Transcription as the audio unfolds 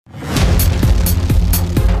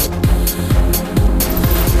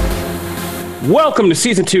Welcome to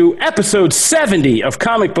Season 2, Episode 70 of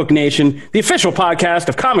Comic Book Nation, the official podcast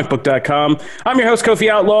of comicbook.com. I'm your host, Kofi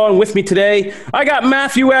Outlaw, and with me today, I got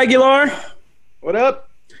Matthew Aguilar. What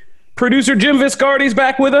up? Producer Jim Viscardi's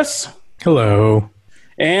back with us. Hello.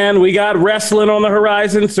 And we got wrestling on the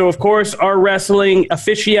horizon, so of course, our wrestling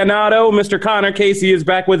aficionado, Mr. Connor Casey, is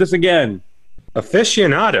back with us again.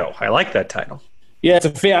 Aficionado. I like that title. Yeah,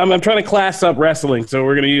 I'm trying to class up wrestling, so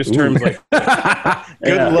we're going to use terms like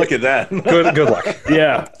Good look at that. Good luck.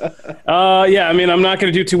 Yeah. I mean, I'm not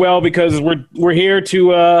going to do too well because we're here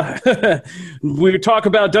to we talk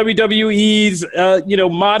about WWE's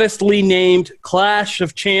modestly named Clash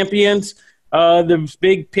of Champions, the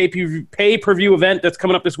big pay-per-view event that's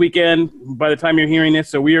coming up this weekend by the time you're hearing this.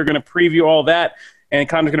 So we are going to preview all that, and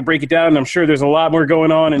Connor's going to break it down, and I'm sure there's a lot more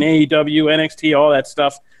going on in AEW, NXT, all that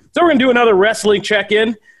stuff. So we're going to do another wrestling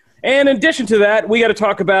check-in. And in addition to that, we got to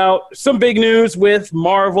talk about some big news with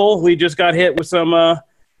Marvel. We just got hit with some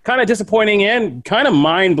kind of disappointing and kind of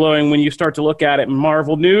mind-blowing when you start to look at it,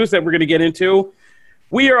 Marvel news that we're going to get into.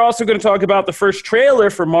 We are also going to talk about the first trailer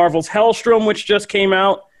for Marvel's Hellstrom, which just came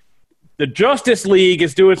out. The Justice League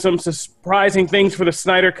is doing some surprising things for the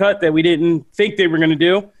Snyder Cut that we didn't think they were going to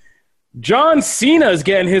do. John Cena's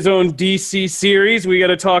getting his own DC series. We got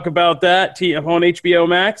to talk about that on HBO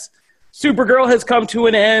Max. Supergirl has come to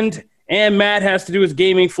an end, and Matt has to do his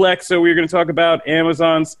gaming flex, so we're going to talk about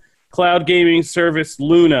Amazon's cloud gaming service,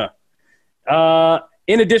 Luna.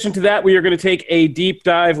 In addition to that, we are going to take a deep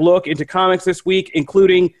dive look into comics this week,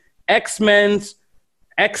 including X-Men's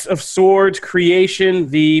X of Swords creation,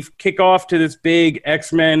 the kickoff to this big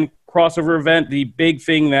X-Men crossover event, the big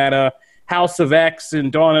thing that House of X and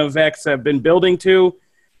Dawn of X have been building to.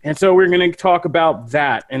 And so we're going to talk about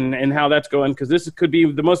that and how that's going, because this could be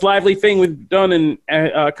the most lively thing we've done in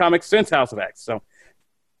comics since House of X. So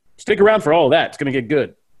stick around for all of that. It's going to get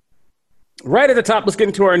good. Right at the top, let's get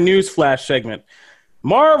into our news flash segment.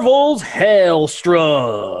 Marvel's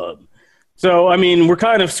Hellstrom. So, I mean, we're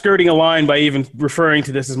kind of skirting a line by even referring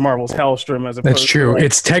to this as Marvel's Hellstrom as opposed That's true. to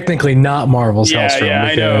It's technically not Marvel's Hellstrom. Yeah,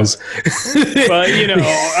 because I know. But,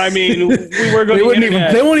 I mean, we were going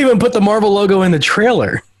they won't even put the Marvel logo in the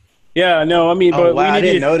trailer. Yeah, no, I mean, but I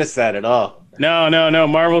didn't notice that at all. No.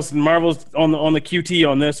 Marvel's on the QT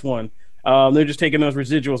on this one. They're just taking those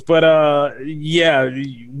residuals. But,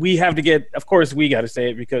 we have to get, of course, we got to say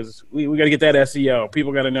it because we got to get that SEO.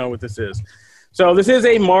 People got to know what this is. So this is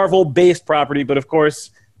a Marvel-based property, but of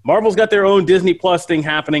course, Marvel's got their own Disney Plus thing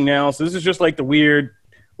happening now. So this is just like the weird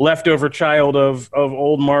leftover child of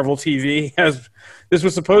old Marvel TV. This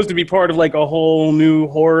was supposed to be part of like a whole new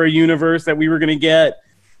horror universe that we were going to get.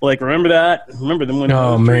 Like, remember that? Remember them when?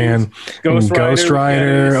 Oh man, Ghost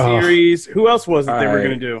Rider series. Who else was it they were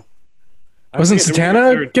going to do? Wasn't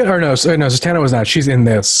Satana? No, Satana was not. She's in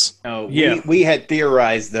this. No, we had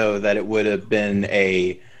theorized though that it would have been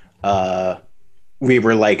a. We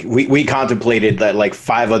were like, we contemplated that like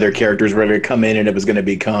 5 other characters were going to come in and it was going to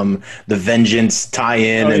become the Vengeance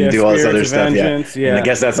tie-in and do all this other stuff. Yeah. And I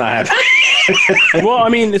guess that's not happening. Well, I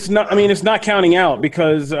mean, it's not counting out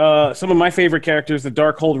because some of my favorite characters, the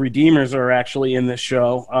Darkhold Redeemers, are actually in this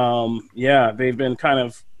show. They've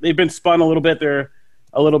been spun a little bit. They're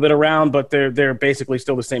a little bit around, but they're basically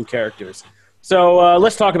still the same characters. So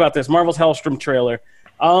let's talk about this Marvel's Hellstrom trailer.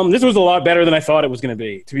 This was a lot better than I thought it was going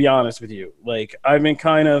to be honest with you. Like, I've been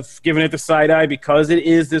kind of giving it the side eye because it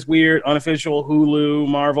is this weird, unofficial Hulu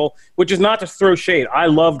Marvel, which is not to throw shade. I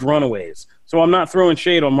loved Runaways. So I'm not throwing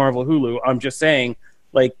shade on Marvel Hulu. I'm just saying,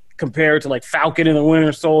 like, compared to, like, Falcon and the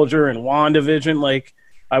Winter Soldier and WandaVision, like,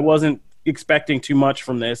 I wasn't expecting too much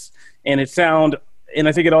from this. And I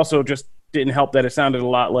think it also just didn't help that it sounded a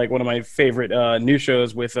lot like one of my favorite new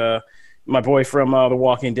shows with my boy from The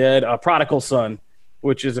Walking Dead, Prodigal Son,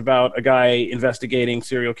 which is about a guy investigating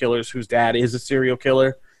serial killers whose dad is a serial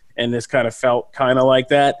killer, and this kind of felt kind of like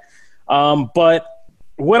that. But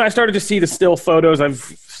when I started to see the still photos, I've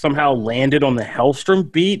somehow landed on the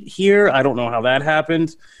Hellstrom beat here. I don't know how that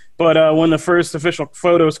happened. But when the first official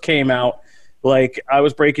photos came out, like, I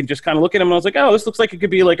was just kind of looking at them, and I was like, oh, this looks like it could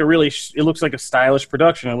be like it looks like a stylish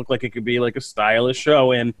production. It looked like it could be like a stylish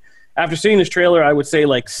show. And after seeing this trailer, I would say,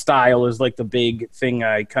 like, style is, like, the big thing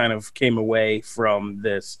I kind of came away from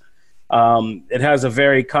this. It has a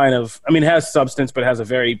very it has substance, but it has a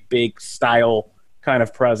very big style kind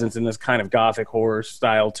of presence in this kind of gothic horror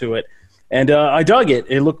style to it. And I dug it.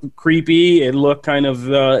 It looked creepy. It looked kind of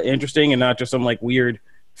interesting and not just some, like, weird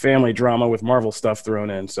family drama with Marvel stuff thrown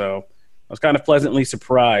in. So I was kind of pleasantly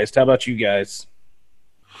surprised. How about you guys?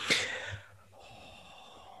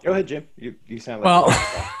 Go ahead, Jim. You sound like...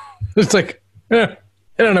 It's like, I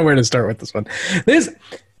don't know where to start with this one.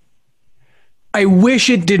 I wish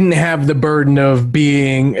it didn't have the burden of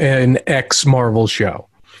being an ex-Marvel show,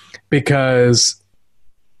 because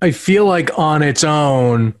I feel like on its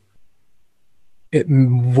own, it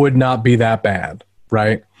would not be that bad,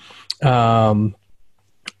 right?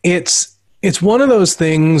 It's one of those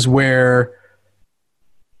things where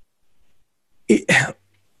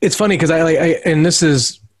it's funny because and this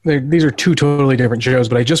is, these are two totally different shows,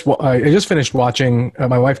 but I just finished watching.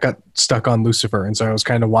 My wife got stuck on Lucifer, and so I was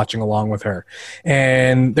kind of watching along with her.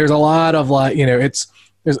 And there's a lot of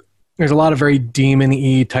there's a lot of very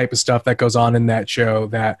demon-y type of stuff that goes on in that show.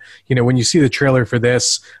 That when you see the trailer for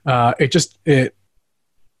this, the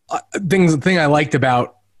thing I liked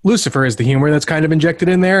about Lucifer is the humor that's kind of injected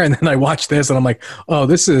in there. And then I watched this, and I'm like, oh,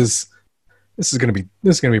 this is gonna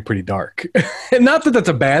be pretty dark. And not that that's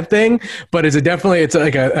a bad thing, but it's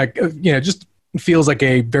like a just feels like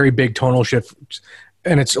a very big tonal shift,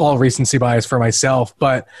 and it's all recency bias for myself.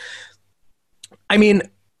 But I mean,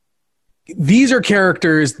 these are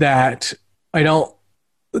characters that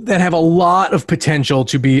have a lot of potential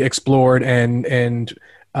to be explored and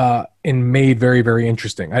made very, very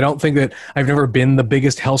interesting. I don't think that I've never been the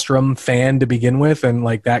biggest Hellstrom fan to begin with, and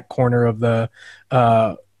like that corner of the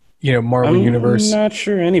Marvel universe. I'm not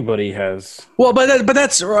sure anybody has. Well, but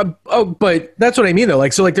that's what I mean though.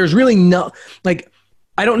 Like, so like, there's really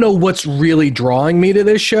I don't know what's really drawing me to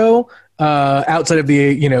this show outside of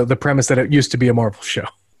the premise that it used to be a Marvel show.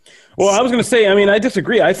 Well, I was going to say, I mean, I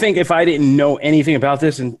disagree. I think if I didn't know anything about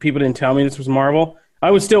this and people didn't tell me this was Marvel,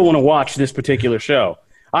 I would still want to watch this particular show.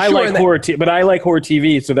 I like horror, but I like horror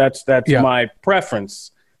TV, so that's my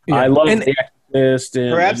preference. Yeah. I love The Exorcist.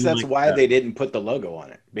 Perhaps that's why they didn't put the logo on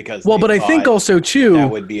it, because but I think also too that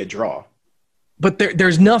would be a draw. But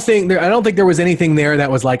there's nothing there. I don't think there was anything there that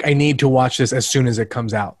was like, I need to watch this as soon as it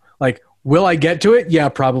comes out. Like, will I get to it? Yeah,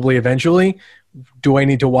 probably eventually. Do I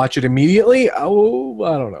need to watch it immediately? Oh,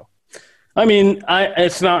 I don't know. I mean,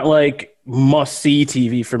 it's not like must-see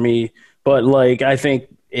TV for me, but like I think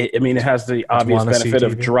it has the obvious benefit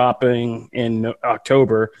of dropping in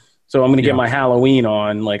October. So I'm going to get my Halloween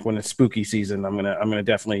on, like when it's spooky season. I'm gonna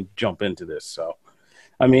definitely jump into this. So,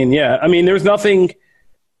 I mean, there's nothing.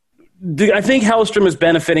 I think Hellstrom is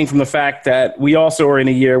benefiting from the fact that we also are in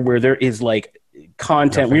a year where there is like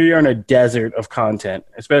content. We are in a desert of content,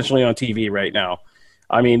 especially on TV right now.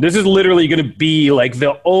 I mean, this is literally going to be like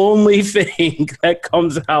the only thing that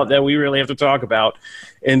comes out that we really have to talk about.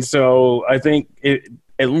 And so I think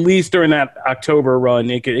at least during that October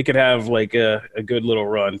run, it could have like a good little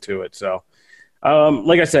run to it. So,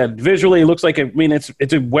 like I said, visually it looks like,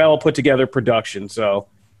 it's a well put together production. So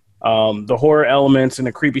the horror elements and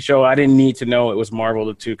the creepy show, I didn't need to know it was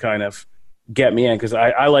Marvel to kind of get me in, because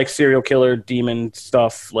I like serial killer, demon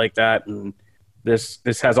stuff like that. And this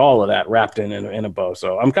has all of that wrapped in a bow.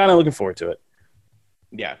 So I'm kind of looking forward to it.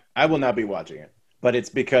 Yeah, I will not be watching it, but it's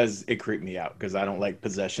because it creeped me out, because I don't like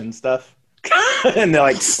possession stuff. And they're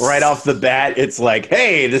like, right off the bat, it's like,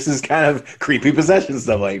 hey, this is kind of creepy possession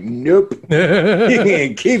stuff. Like, nope. You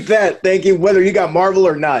can keep that. Thank you, whether you got Marvel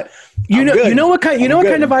or not. You know what kind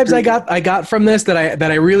of vibes I got from this that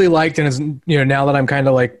I really liked, and is now that I'm kind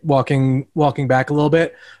of like walking back a little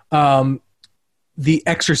bit, the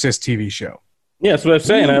Exorcist TV show. Yeah, that's what I'm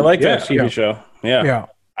saying. I like that TV show. Yeah.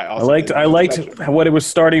 I liked what it was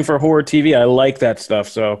starting for horror TV. I like that stuff.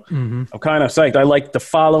 So I'm kind of psyched. I like The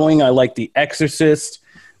Following. I like The Exorcist.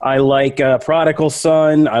 I like Prodigal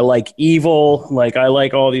Son. I like Evil. Like, I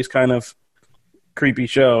like all these kind of creepy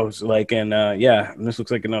shows. Like, and this looks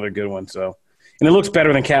like another good one. So, and it looks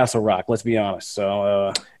better than Castle Rock. Let's be honest.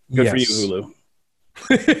 So good for you,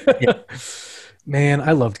 Hulu. Man,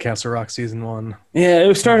 I loved Castle Rock season 1. Yeah,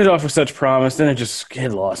 it started off with such promise, then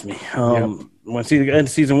it lost me. When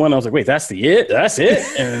season 1, I was like, wait, that's it?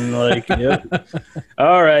 And like, yep.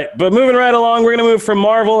 All right. But moving right along, we're going to move from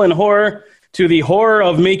Marvel and horror to the horror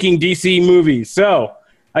of making DC movies. So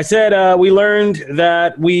I said we learned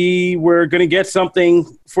that we were going to get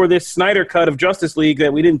something for this Snyder cut of Justice League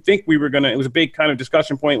that we didn't think we were going to. It was a big kind of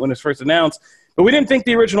discussion point when it was first announced. But we didn't think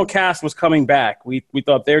the original cast was coming back. We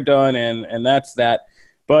thought they're done, and that's that.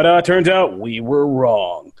 But turns out we were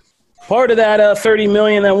wrong. Part of that $30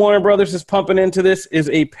 million that Warner Brothers is pumping into this is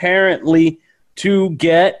apparently to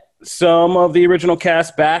get some of the original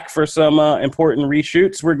cast back for some important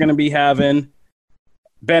reshoots. We're going to be having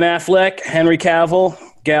Ben Affleck, Henry Cavill,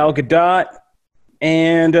 Gal Gadot,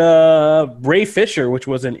 and Ray Fisher, which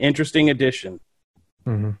was an interesting addition.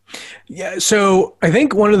 Mm-hmm. Yeah, so I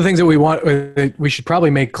think one of the things that we should probably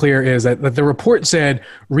make clear is that the report said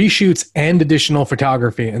reshoots and additional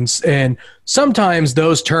photography, and sometimes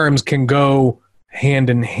those terms can go hand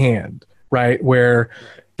in hand, right? Where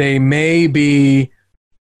they may be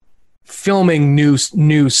filming new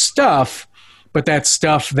stuff, but that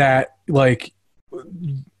stuff that like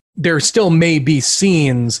there still may be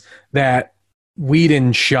scenes that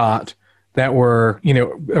Whedon shot that were,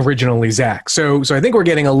 originally Zack. So I think we're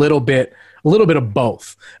getting a little bit of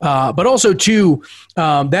both. But also too,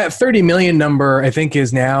 that 30 million number I think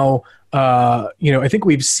is now, I think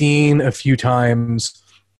we've seen a few times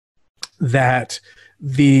that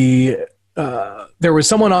there was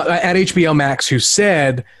someone at HBO Max who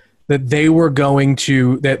said that they were going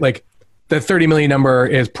to, that like the 30 million number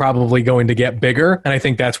is probably going to get bigger. And I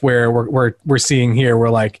think that's where we're seeing here. We're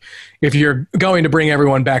like, if you're going to bring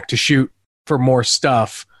everyone back to shoot for more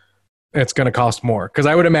stuff, it's going to cost more. Because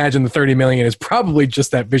I would imagine the 30 million is probably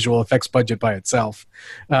just that visual effects budget by itself.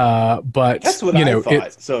 But that's what I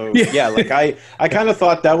thought. I kind of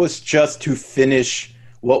thought that was just to finish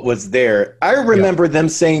what was there. I remember them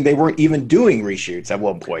saying they weren't even doing reshoots at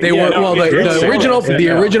one point.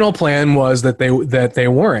 The original plan was that they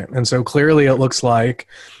weren't, and so clearly it looks like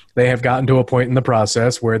they have gotten to a point in the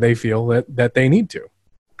process where they feel that they need to.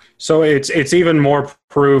 So it's even more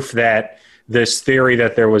proof that this theory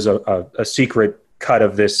that there was a secret cut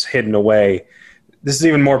of this hidden away. This is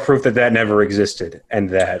even more proof that never existed,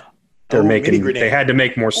 and that they had to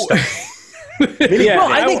make more stuff.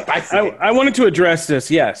 I wanted to address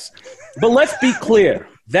this, yes. But let's be clear.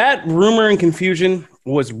 That rumor and confusion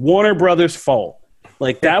was Warner Brothers' fault.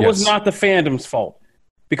 Like, that was not the fandom's fault.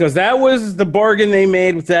 Because that was the bargain they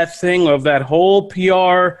made with that thing of that whole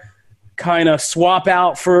PR kind of swap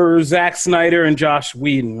out for Zack Snyder and Josh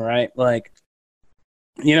Whedon, right? Like,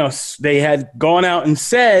 they had gone out and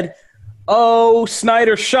said, oh,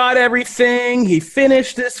 Snyder shot everything. He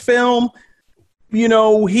finished this film.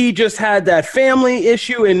 He just had that family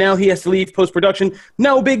issue, and now he has to leave post-production.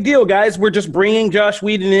 No big deal, guys. We're just bringing Josh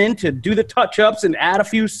Whedon in to do the touch-ups and add a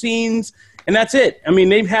few scenes, and that's it. I mean,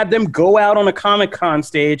 they've had them go out on a Comic-Con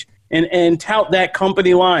stage and tout that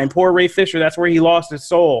company line. Poor Ray Fisher, that's where he lost his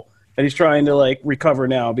soul, that he's trying to, recover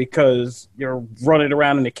now because you're running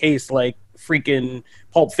around in a case like freaking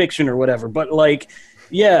Pulp Fiction or whatever. But,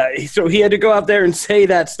 so he had to go out there and say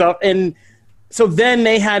that stuff, and so then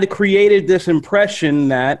they had created this impression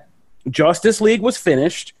that Justice League was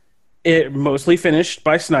finished, mostly finished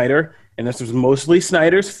by Snyder, and this was mostly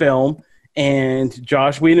Snyder's film, and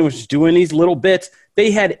Josh Whedon was just doing these little bits.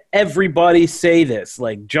 They had everybody say this,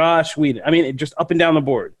 like Josh Whedon. I mean, just up and down the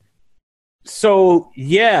board. So,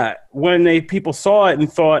 when people saw it and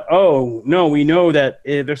thought, oh, no, we know that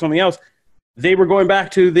there's something else, they were going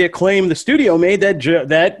back to the claim the studio made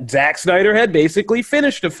that Zack Snyder had basically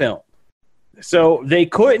finished a film. So they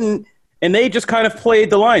couldn't, and they just kind of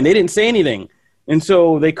played the line. They didn't say anything. And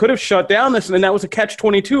so they could have shut down this, and that was a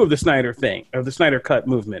catch-22 of the Snyder thing, of the Snyder Cut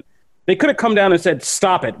movement. They could have come down and said,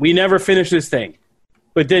 stop it. We never finished this thing.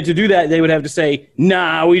 But then to do that, they would have to say,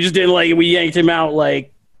 nah, we just didn't like it. We yanked him out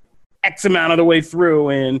like X amount of the way through,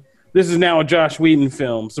 and this is now a Josh Whedon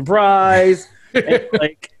film. Surprise! And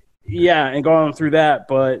and going through that.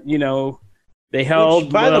 But, they held.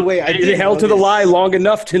 Which, by the way, they held to the lie long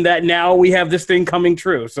enough to that now we have this thing coming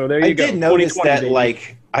true. So there you go. I did notice that,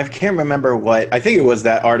 I can't remember what. I think it was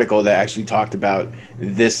that article that actually talked about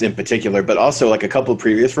this in particular, but also a couple of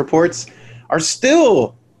previous reports are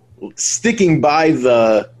still sticking by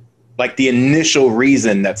the initial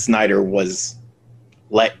reason that Snyder was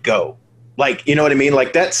let go. You know what I mean?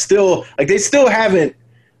 That's still they still haven't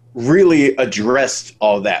really addressed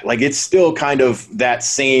all that. It's still kind of that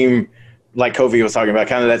same. Like Kofi was talking about,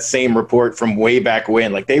 kind of that same report from way back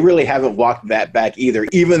when. They really haven't walked that back either,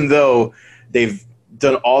 even though they've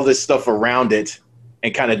done all this stuff around it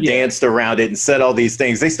and kind of danced around it and said all these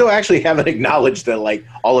things. They still actually haven't acknowledged that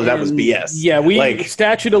all of that was BS. Yeah,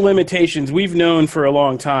 statute of limitations, we've known for a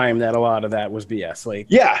long time that a lot of that was BS.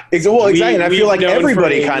 Exactly. And I feel like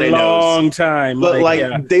everybody kind of knows. Long time.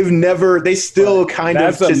 But they still kind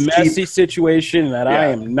of that's just a messy situation that I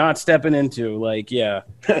am not stepping into.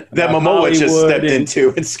 That Momoa just stepped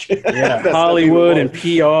into. Hollywood and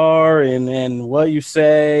PR and what you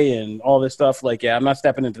say and all this stuff. I'm not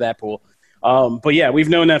stepping into that pool. But we've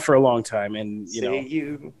known that for a long time, and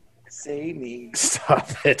say me, stop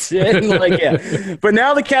it. And but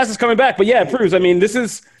now the cast is coming back. But it proves. I mean, this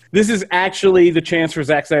is actually the chance for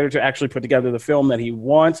Zack Snyder to actually put together the film that he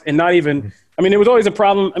wants, and not even. I mean, it was always a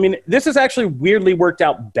problem. I mean, this has actually weirdly worked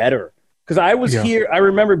out better because I was here. I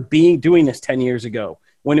remember doing this 10 years ago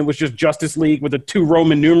when it was just Justice League with the 2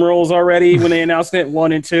 Roman numerals already when they announced it,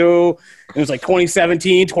 1 and 2. It was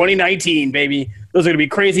 2017, 2019, baby. Those are going to be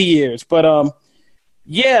crazy years. But,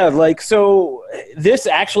 so this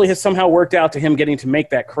actually has somehow worked out to him getting to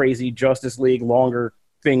make that crazy Justice League longer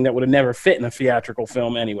thing that would have never fit in a theatrical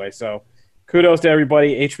film anyway. So kudos to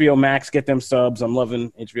everybody. HBO Max, get them subs. I'm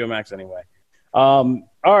loving HBO Max anyway.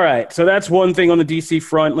 All right, so that's one thing on the DC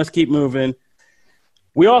front. Let's keep moving.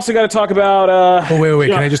 We also got to talk about. Wait.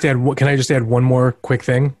 Can I just add one more quick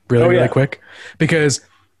thing, really quick? Because,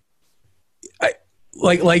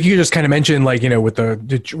 like you just kind of mentioned, like, you know, with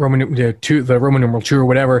the Roman numeral 2 or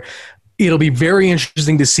whatever, it'll be very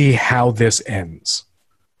interesting to see how this ends,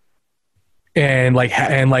 and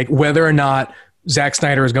whether or not Zack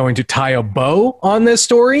Snyder is going to tie a bow on this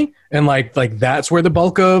story, and like that's where the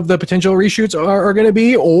bulk of the potential reshoots are going to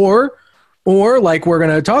be, or like we're going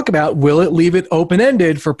to talk about, will it leave it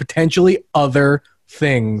open-ended for potentially other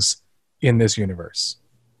things in this universe?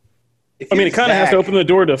 I mean, it kind of has to open the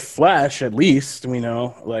door to Flash, at least, we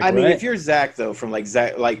know. Like, I mean, if you're Zack, though, from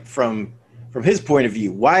his point of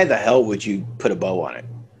view, why the hell would you put a bow on it?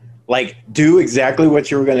 Like, do exactly what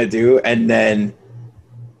you were going to do, and then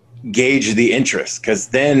gauge the interest, because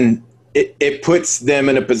then it puts them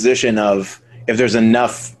in a position of, if there's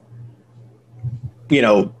enough, you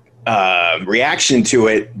know, reaction to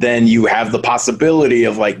it, then you have the possibility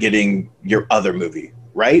of like getting your other movie,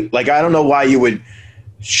 right? Like, I don't know why you would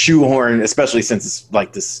shoehorn, especially since it's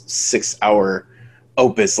like this 6-hour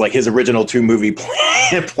opus, like his original 2-movie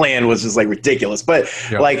plan was just like ridiculous, but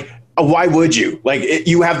like, why would you? Like,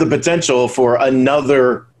 you have the potential for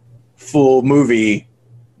another full movie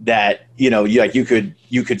that, you know, you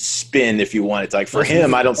could spin if you wanted to. Like, for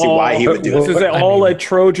him, I don't see why he would do it. This is all a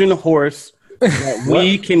Trojan horse that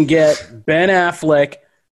we can get Ben Affleck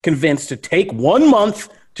convinced to take 1 month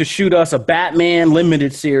to shoot us a Batman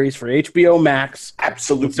limited series for HBO Max.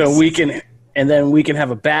 Absolutely. So then we can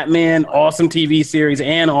have a Batman awesome TV series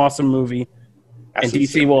and awesome movie. Absolutely. And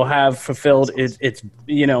DC will have fulfilled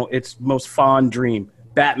its most fond dream.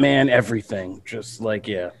 Batman everything. Just like,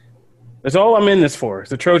 yeah. That's all I'm in this for.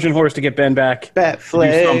 It's a Trojan horse to get Ben back.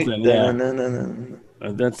 Batfleck. Something.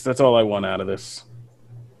 Yeah. That's all I want out of this.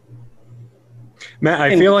 Matt,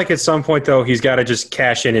 I feel like at some point, though, he's got to just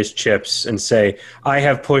cash in his chips and say, I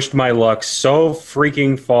have pushed my luck so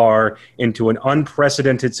freaking far into an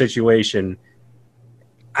unprecedented situation.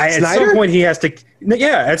 At some point, he has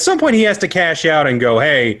to cash out and go,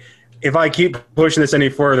 hey, if I keep pushing this any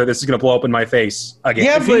further, this is going to blow up in my face again.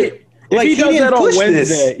 Yeah, but if he does that on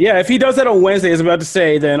Wednesday, if he does that on Wednesday, I was about to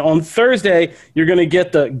say, then on Thursday, you're going to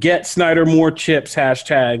get the Get Snyder More Chips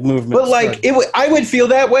hashtag movement. But like, I would feel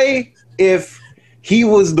that way if he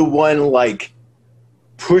was the one like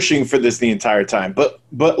pushing for this the entire time. But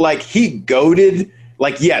like, he goaded,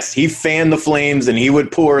 like, yes, he fanned the flames and he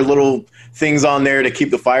would pour little things on there to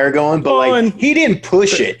keep the fire going. But like, he didn't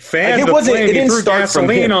push it. It didn't start from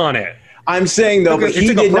him on it. I'm saying though, but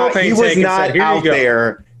he did not. He was not out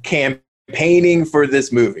there campaigning for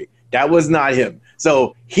this movie. That was not him.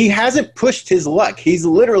 So he hasn't pushed his luck. He's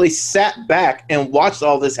literally sat back and watched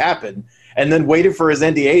all this happen, and then waited for his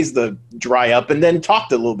NDAs to dry up, and then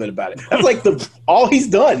talked a little bit about it. That's like all he's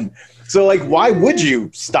done. So like, why would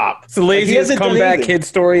you stop? It's the laziest comeback kid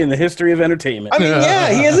story in the history of entertainment. I mean,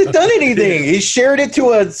 he hasn't done anything. He shared it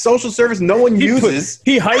to a social service no one uses.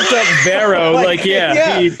 He hyped up Vero. He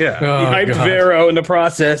hyped Vero in the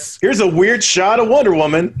process. Here's a weird shot of Wonder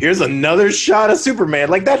Woman. Here's another shot of Superman.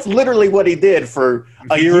 Like, that's literally what he did for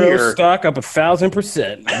a year. Stock up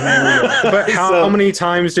 1,000%. But how many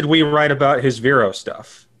times did we write about his Vero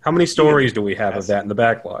stuff? How many stories do we have of that in the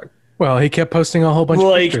backlog? Well, he kept posting a whole bunch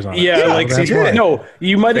of pictures on it.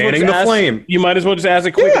 You might as well just ask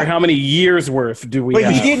it quicker. How many years worth do we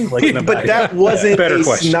have? He didn't. But that wasn't a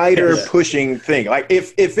Snyder pushing thing. Like,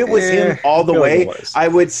 if it was him all the way, I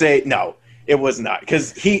would say no. It was not,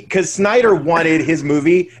 because Snyder wanted his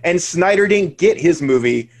movie, and Snyder didn't get his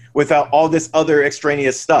movie without all this other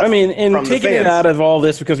extraneous stuff. I mean, and taking it out of all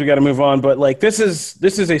this, because we got to move on, but like, this is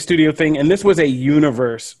a studio thing, and this was a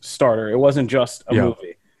universe starter. It wasn't just a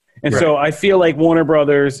movie. And so I feel like Warner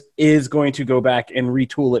Brothers is going to go back and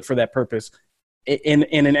retool it for that purpose in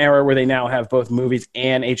an era where they now have both movies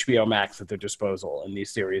and HBO Max at their disposal in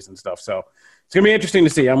these series and stuff. So it's going to be interesting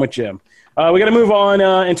to see. I'm with Jim. We got to move on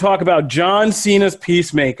and talk about John Cena's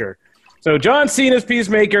Peacemaker. So John Cena's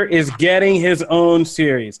Peacemaker is getting his own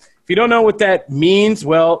series. If you don't know what that means,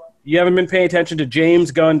 well, you haven't been paying attention to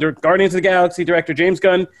James Gunn. Guardians of the Galaxy director James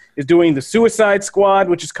Gunn is doing the Suicide Squad,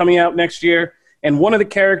 which is coming out next year. And one of the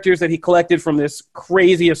characters that he collected from this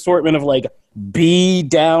crazy assortment of like B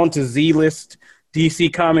down to Z list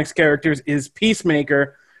DC Comics characters is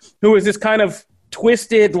Peacemaker, who is this kind of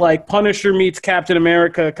twisted, like Punisher meets Captain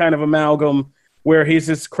America kind of amalgam, where he's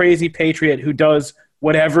this crazy patriot who does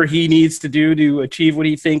whatever he needs to do to achieve what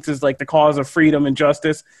he thinks is like the cause of freedom and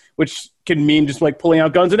justice, which can mean just like pulling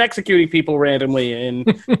out guns and executing people randomly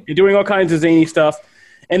and doing all kinds of zany stuff.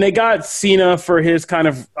 And they got Cena for his kind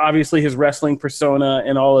of, obviously his wrestling persona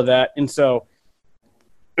and all of that. And so,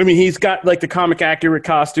 I mean, he's got like the comic accurate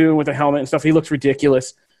costume with a helmet and stuff. He looks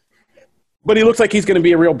ridiculous, but he looks like he's going to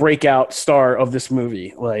be a real breakout star of this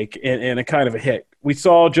movie, like, and a kind of a hit. We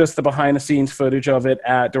saw just the behind the scenes footage of it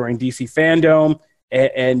during DC Fandom,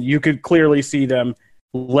 and you could clearly see them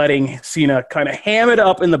letting Cena kind of ham it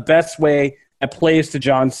up in the best way that plays to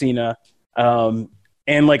John Cena. And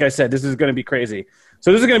like I said, this is going to be crazy.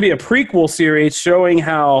 So this is going to be a prequel series showing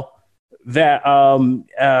how that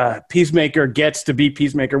Peacemaker gets to be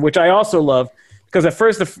Peacemaker, which I also love, because at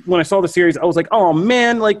first when I saw the series, I was like, oh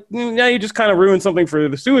man, like now you just kind of ruined something for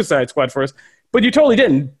the Suicide Squad for us. But you totally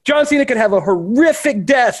didn't. John Cena could have a horrific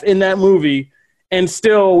death in that movie, and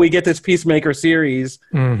still we get this Peacemaker series,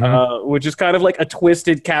 which is kind of like a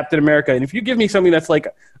twisted Captain America. And if you give me something that's like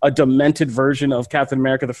a demented version of Captain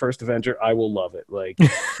America, the First Avenger, I will love it. Like,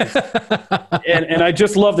 and I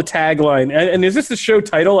just love the tagline. And is this the show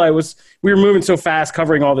title? We were moving so fast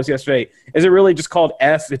covering all this yesterday. Is it really just called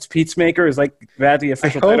F? It's Peacemaker? Is like that the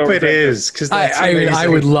official title? I hope it is, because I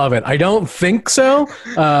would love it. I don't think so,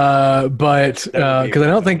 but because I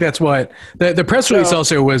don't think that's what the press release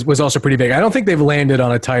also was also pretty big. I don't think they've landed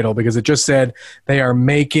on a title, because it just said they are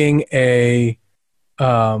making a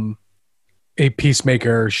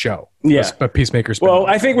Peacemaker show. Yeah. A Peacemaker spin-off. Well,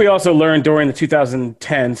 I think we also learned during the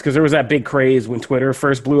 2010s, because there was that big craze when Twitter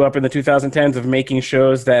first blew up in the 2010s of making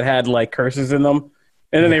shows that had like curses in them.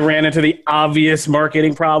 And then they ran into the obvious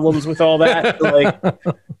marketing problems with all that. Like,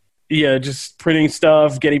 yeah, just printing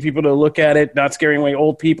stuff, getting people to look at it, not scaring away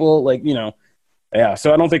old people. Like, you know, yeah.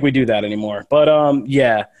 So I don't think we do that anymore. But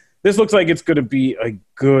yeah, this looks like it's going to be a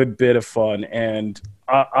good bit of fun. And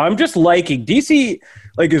I'm just liking DC,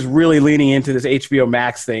 like, is really leaning into this HBO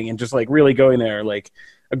Max thing and just like really going there, like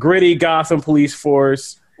a gritty Gotham police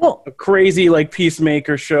force, a crazy like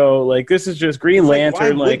Peacemaker show. Like, this is just Green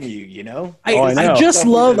Lantern. Why like, you know, I just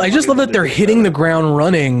love that they're hitting the ground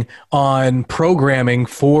running on programming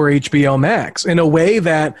for HBO Max in a way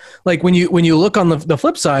that, like, when you look on the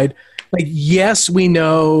flip side, like, yes, we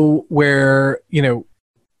know where, you know,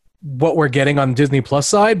 what we're getting on Disney Plus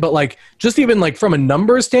side, but like just even like from a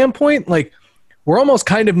numbers standpoint, like we're almost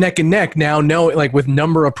kind of neck and neck now, like with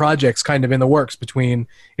number of projects kind of in the works between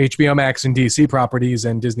HBO Max and DC properties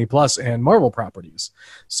and Disney Plus and Marvel properties.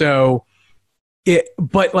 So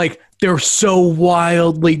but like they're so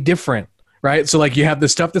wildly different, right? So like you have the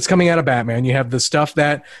stuff that's coming out of Batman, you have the stuff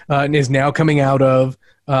that is now coming out of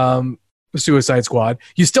Suicide Squad.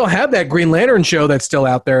 You still have that Green Lantern show that's still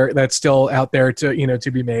out there to, you know, to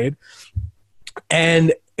be made.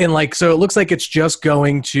 And like, so it looks like it's just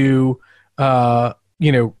going to,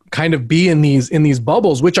 you know, kind of be in these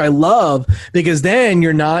bubbles, which I love, because then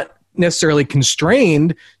you're not necessarily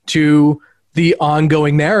constrained to the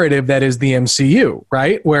ongoing narrative that is the MCU,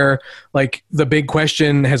 right? Where like the big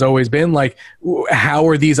question has always been like, how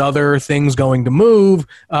are these other things going to move?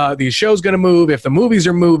 These shows going to move if the movies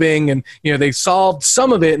are moving? And, you know, they solved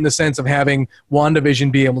some of it in the sense of having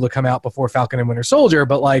WandaVision be able to come out before Falcon and Winter Soldier.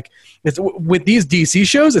 But like with these DC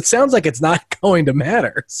shows, it sounds like it's not going to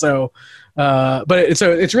matter. So, so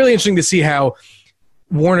it's really interesting to see how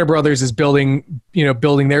Warner Brothers is building their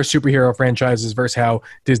superhero franchises versus how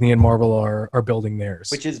Disney and Marvel are building theirs.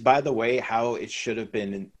 Which is, by the way, how it should have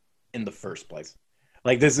been in the first place.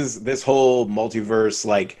 Like, this whole multiverse,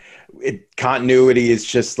 like, continuity is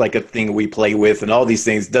just like a thing we play with, and all these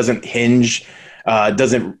things isn't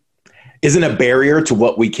a barrier to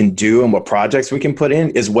what we can do and what projects we can put in,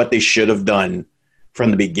 is what they should have done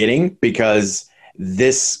from the beginning, because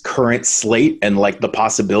this current slate and like the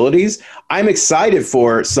possibilities, I'm excited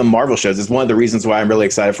for some Marvel shows. It's one of the reasons why I'm really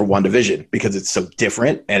excited for WandaVision, because it's so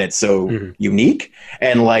different and it's so unique.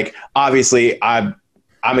 And like, obviously I'm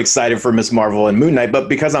excited for Ms. Marvel and Moon Knight, but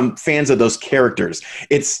because I'm fans of those characters,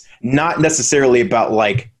 it's not necessarily about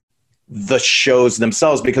like the shows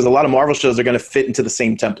themselves, because a lot of Marvel shows are going to fit into the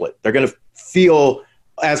same template. They're going to feel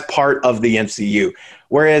as part of the MCU.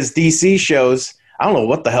 Whereas DC shows, I don't know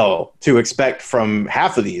what the hell to expect from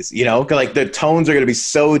half of these, you know, 'cause like the tones are going to be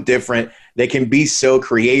so different. They can be so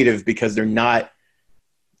creative because they're not,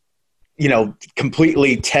 you know,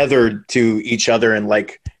 completely tethered to each other and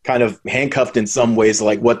like kind of handcuffed in some ways,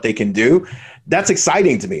 like what they can do. That's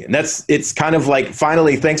exciting to me. And it's kind of like,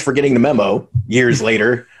 finally, thanks for getting the memo years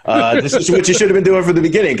later. This is what you should have been doing from the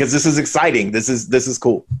beginning, because this is exciting. This is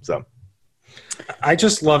cool. So. I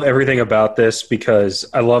just love everything about this because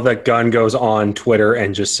I love that Gunn goes on Twitter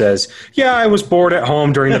and just says, yeah, I was bored at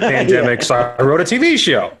home during the pandemic, so I wrote a TV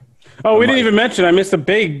show. Oh, we didn't even mention, I left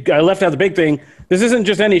out the big thing. This isn't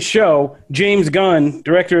just any show. James Gunn,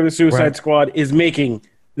 director of the Suicide Squad, is making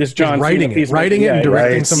this John Cena writing it and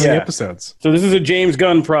directing some of the episodes. So this is a James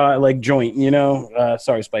Gunn joint,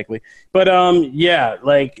 sorry, Spike Lee. But so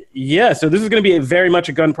this is going to be very much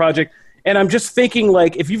a Gunn project. And I'm just thinking,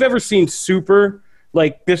 like, if you've ever seen Super,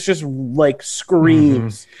 like, this just, like,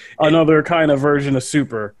 screams another kind of version of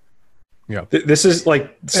Super. Yeah. This is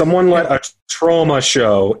like someone let a trauma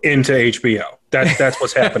show into HBO. That's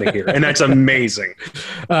what's happening here, and that's amazing.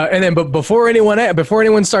 But before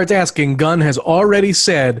anyone starts asking, Gunn has already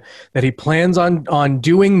said that he plans on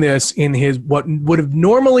doing this in his what would have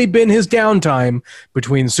normally been his downtime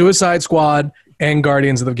between Suicide Squad and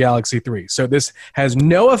Guardians of the Galaxy 3. So this has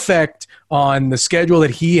no effect on the schedule that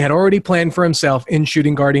he had already planned for himself in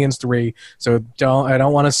shooting Guardians 3. So I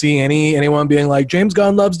don't want to see anyone being like, James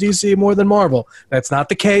Gunn loves DC more than Marvel. That's not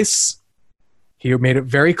the case. He made it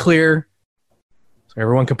very clear. So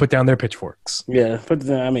everyone can put down their pitchforks. Yeah, but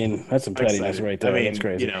that's some pettiness right there. It's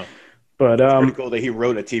crazy. But it's pretty cool that he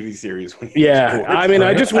wrote a TV series.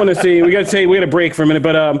 I just want to see. We got to break for a minute,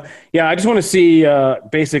 but I just want to see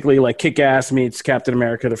basically like Kick-Ass meets Captain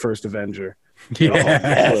America: The First Avenger.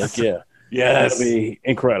 Yes. That'd be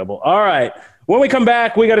incredible. All right, when we come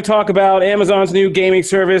back, we got to talk about Amazon's new gaming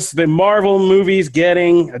service, the Marvel movies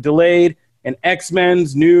getting delayed, and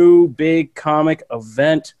X-Men's new big comic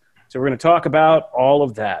event. So we're going to talk about all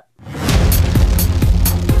of that.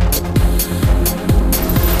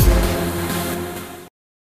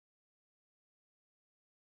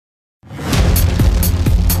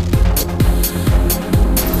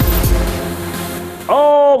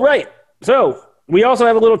 All right. So we also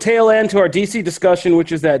have a little tail end to our DC discussion,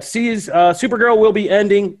 which is that Supergirl will be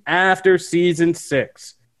ending after season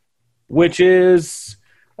 6, which is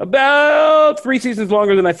about 3 seasons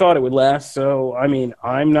longer than I thought it would last. So,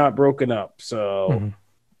 I'm not broken up. So,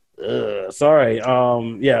 sorry.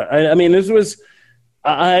 This was...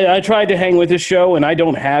 I tried to hang with this show, and I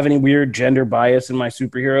don't have any weird gender bias in my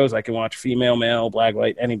superheroes. I can watch female, male, black,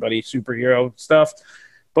 white, anybody superhero stuff.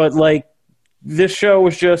 But, like, this show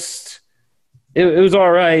was just... It was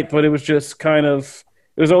all right, but it was just kind of...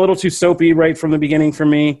 It was a little too soapy right from the beginning for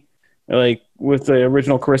me. Like, with the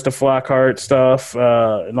original Calista Flockhart stuff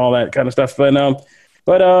and all that kind of stuff. But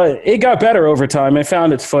it got better over time. It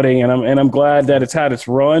found its footing, and I'm glad that it's had its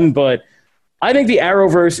run. But I think the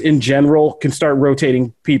Arrowverse in general can start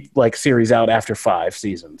rotating series out after 5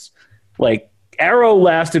 seasons. Like, Arrow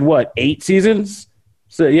lasted, 8 seasons?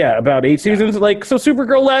 So, yeah, about 8 seasons. Like, so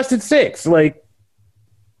Supergirl lasted 6. Like,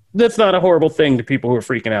 that's not a horrible thing to people who are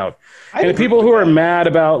freaking out. And the people who are mad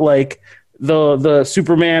about, like, the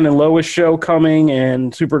Superman and Lois show coming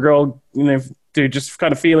and Supergirl, they're just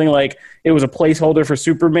kind of feeling like it was a placeholder for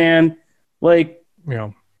Superman. Like,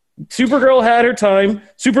 Supergirl had her time.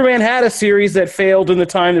 Superman had a series that failed in the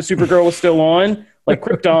time that Supergirl was still on. Like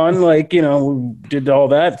Krypton, did all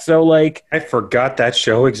that. So, like... I forgot that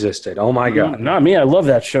show existed. Oh, my God. Not me. I love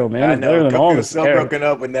that show, man. I know. Goku was so broken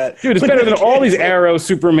up with that. Dude, it's better than all these Arrow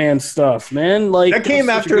Superman stuff, man. Like, that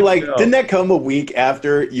came after, didn't that come a week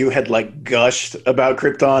after you had, gushed about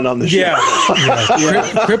Krypton on the show? Yeah.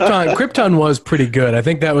 Krypton was pretty good. I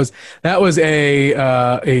think that was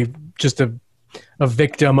a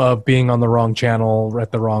victim of being on the wrong channel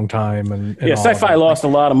at the wrong time. And Sci-Fi lost a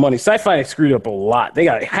lot of money. Sci-Fi screwed up a lot. They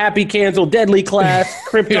got Happy canceled, Deadly Class,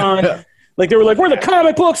 Krypton. Yeah. Like, they were like, we're the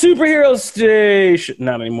comic book superhero station.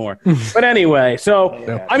 Not anymore. But anyway, so,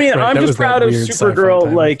 I'm just proud of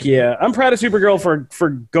Supergirl. I'm proud of Supergirl for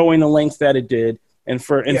going the lengths that it did and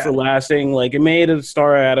for lasting. Like, it made a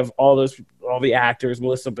star out of all the actors,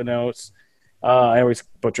 Melissa Benoist. I always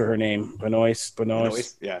butcher her name. Benoist.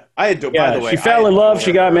 Yeah. By the way, she fell in love.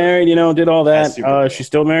 She got married, did all that. She's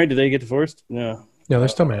still married. Did they get divorced? No. Yeah, they're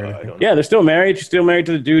still married. They're still married. She's still married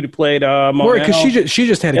to the dude who played because she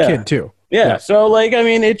just had a kid too. Yeah. So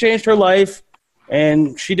it changed her life,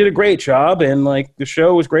 and she did a great job, and the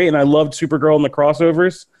show was great, and I loved Supergirl and the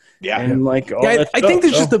crossovers. Yeah. And I think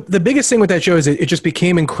that's just the biggest thing with that show is it just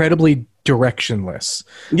became incredibly directionless.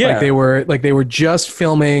 Yeah. They were just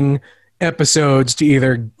filming episodes to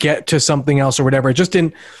either get to something else or whatever.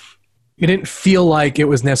 It didn't feel like it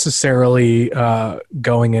was necessarily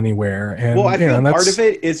going anywhere. And I feel part of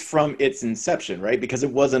it is from its inception, right? Because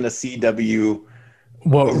it wasn't a CW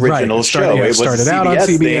original show. It was started a out on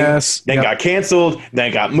CBS, thing, then got canceled,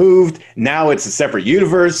 then got moved. Now it's a separate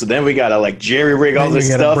universe. So then we gotta like jerry rig all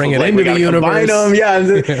this stuff. Bring it like, into the universe. Them. Yeah,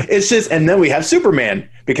 it's just, and then we have Superman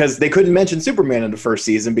because they couldn't mention Superman in the first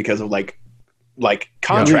season because of like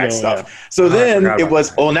contract stuff. Yeah. So then it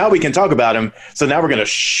was, now we can talk about him. So now we're going to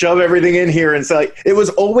shove everything in here. And so like, it was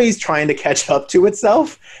always trying to catch up to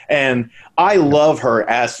itself. And I love her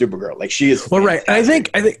as Supergirl. Like she is. Well, right. And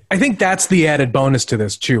I think that's the added bonus to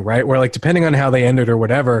this too, right? Where like, depending on how they end it or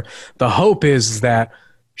whatever, the hope is that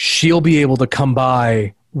she'll be able to come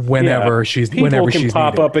by whenever she's pop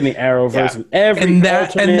needed. Up in the Arrowverse and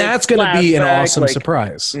that's going to be an awesome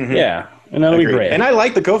surprise. Mm-hmm. Yeah. And that'll be great. And I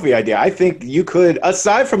like the Kofi idea. I think you could,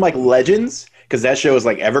 aside from like Legends, because that show is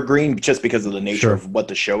like evergreen just because of the nature of what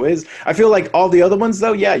the show is. I feel like all the other ones,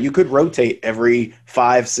 though, you could rotate every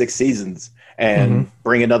 5-6 seasons and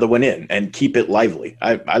bring another one in and keep it lively.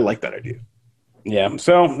 I like that idea. Yeah.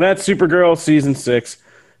 So that's Supergirl season 6.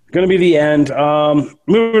 Going to be the end.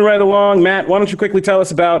 Moving right along, Matt, why don't you quickly tell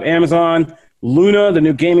us about Amazon Luna, the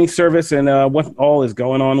new gaming service, and what all is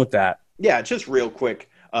going on with that? Yeah, just real quick.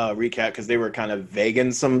 Recap because they were kind of vague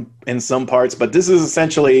in some parts, but this is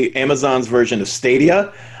essentially Amazon's version of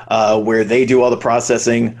Stadia, where they do all the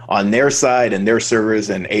processing on their side and their servers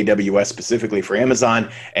and AWS specifically for Amazon,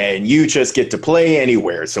 and you just get to play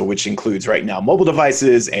anywhere. So which includes right now mobile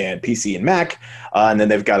devices and PC and Mac, and then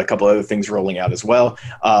they've got a couple other things rolling out as well.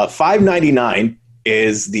 $5.99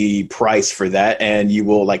 is the price for that, and you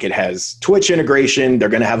will it has Twitch integration. They're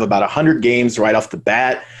going to have about 100 games right off the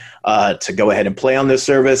bat. To go ahead and play on this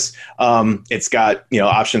service. It's got,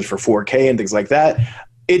 options for 4K and things like that.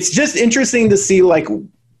 It's just interesting to see why.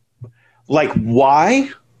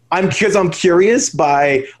 I'm curious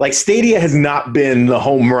by Stadia has not been the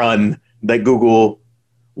home run that Google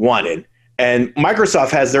wanted. And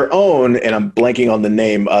Microsoft has their own, and I'm blanking on the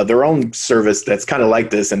name, their own service that's kind of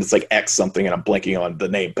like this, and it's like X something, and I'm blanking on the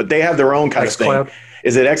name. But they have their own kind of thing.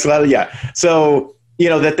 Is it xCloud? Yeah. So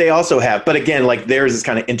that they also have. But again, theirs is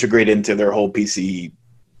kind of integrated into their whole PC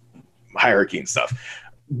hierarchy and stuff.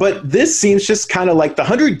 But this seems just kind of like the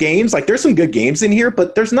 100 games. There's some good games in here,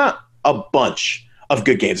 but there's not a bunch of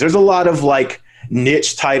good games. There's a lot of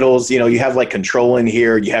niche titles. You have Control in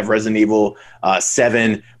here. You have Resident Evil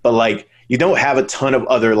 7. But you don't have a ton of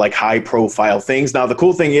other high profile things. Now, the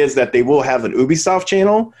cool thing is that they will have an Ubisoft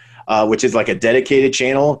channel, which is a dedicated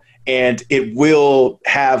channel. And it will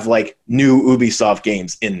have new Ubisoft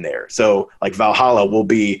games in there. So Valhalla will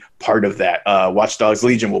be part of that. Watch Dogs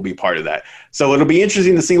Legion will be part of that. So it'll be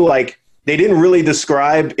interesting to see they didn't really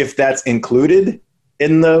describe if that's included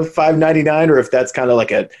in the $5.99 or if that's kind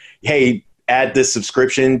of hey, add this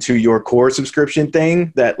subscription to your core subscription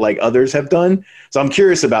thing that others have done. So I'm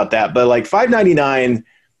curious about that. But $5.99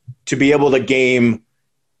 to be able to game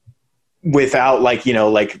without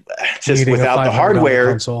just without the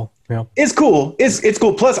hardware is cool. It's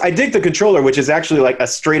cool. Plus I dig the controller, which is actually a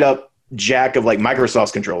straight up jack of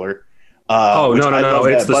Microsoft's controller. No.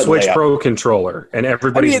 It's the Switch Pro controller, and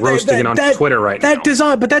everybody's roasting it on Twitter right now.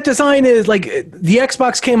 That design is the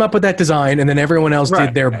Xbox came up with that design, and then everyone else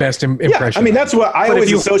did their best impression. Yeah, that's what I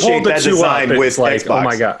always associate that design with Xbox. Oh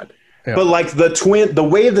my god. Yeah. But the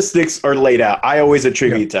way the sticks are laid out, I always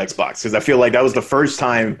attribute to Xbox because I feel that was the first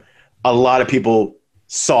time a lot of people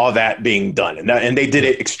saw that being done, and they did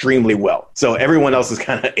it extremely well. So everyone else is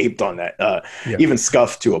kind of aped on that, even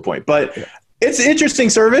scuffed to a point. But it's an interesting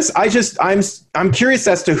service. I'm curious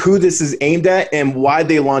as to who this is aimed at and why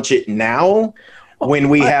they launch it now when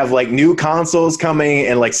we have new consoles coming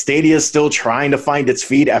and Stadia is still trying to find its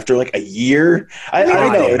feet after a year. I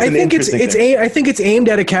don't know. I think it's aimed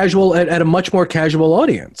at a much more casual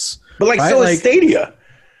audience. But so is Stadia.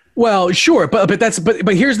 Well, sure, but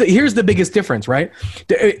here's the biggest difference, right?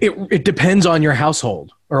 It depends on your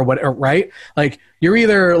household or what, right? You're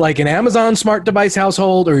either an Amazon smart device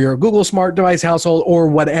household or you're a Google smart device household or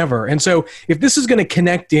whatever. And so if this is going to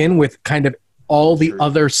connect in with kind of all the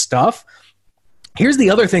other stuff, here's the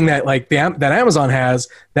other thing that that Amazon has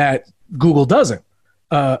that Google doesn't,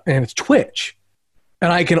 and it's Twitch.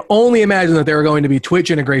 And I can only imagine that there are going to be Twitch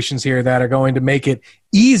integrations here that are going to make it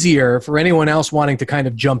easier for anyone else wanting to kind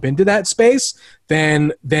of jump into that space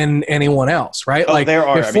than anyone else, right? There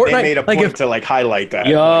are. They made a point to highlight that.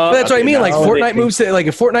 Yeah, that's what I mean. Fortnite moves to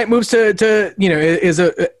if Fortnite moves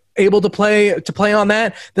to able to play on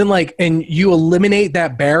that, then like, and you eliminate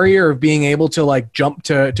that barrier of being able to like jump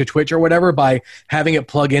to Twitch or whatever by having it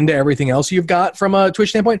plug into everything else you've got from a Twitch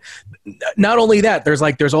standpoint. Not only that,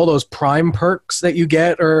 there's all those Prime perks that you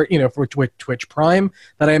get, or for Twitch Prime,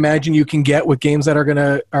 that I imagine you can get with games that are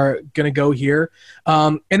gonna go here.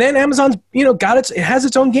 And then Amazon's it has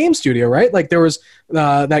its own game studio, right? Like there was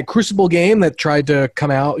that Crucible game that tried to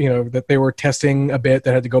come out, that they were testing a bit,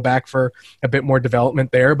 that had to go back for a bit more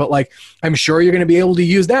development there. But like, I'm sure you're going to be able to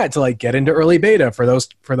use that to like get into early beta for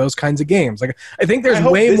those kinds of games. Like, I think there's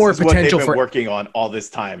way more potential for working on all this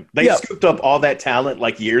time. They scooped up all that talent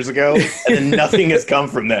like years ago, and then nothing has come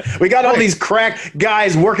from that. We got all these crack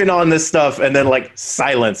guys working on this stuff, and then like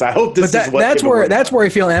silence. I hope that's where I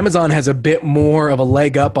feel Amazon has a bit more of a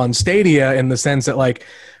leg up on Stadia, in the sense that like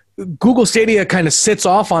Google Stadia kind of sits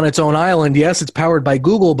off on its own island. Yes, it's powered by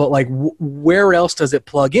Google, but like where else does it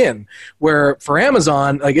plug in? Where for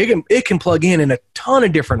Amazon, like it can plug in a ton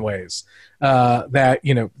of different ways. That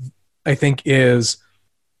I think is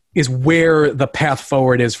where the path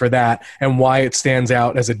forward is for that, and why it stands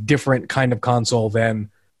out as a different kind of console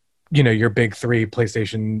than your big three: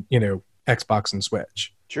 PlayStation, Xbox, and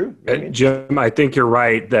Switch. True. Jim, I think you're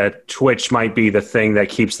right that Twitch might be the thing that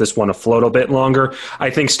keeps this one afloat a bit longer. I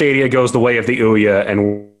think Stadia goes the way of the Ouya, and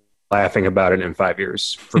we're laughing about it in 5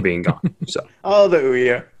 years for being gone. So, oh, the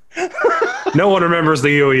Ouya. No one remembers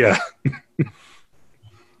the Ouya.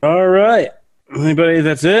 All right. Anybody?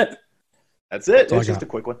 That's it? That's it. It's just a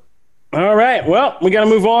quick one. All right. Well, we got to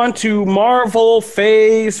move on to Marvel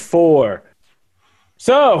Phase 4.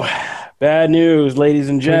 So, bad news, ladies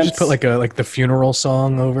and gents. Just put like the funeral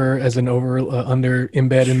song under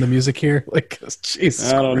embed in the music here. Like,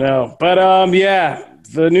 Jesus. I don't know, but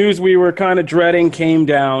the news we were kind of dreading came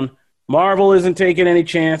down. Marvel isn't taking any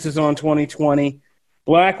chances on 2020.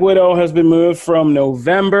 Black Widow has been moved from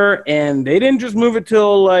November, and they didn't just move it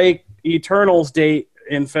till like Eternals date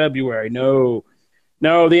in February. No,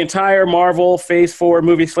 the entire Marvel Phase 4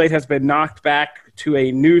 movie slate has been knocked back to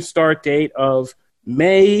a new start date of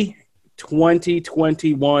May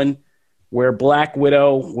 2021, where Black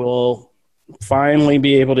Widow will finally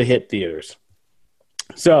be able to hit theaters.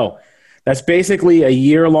 So that's basically a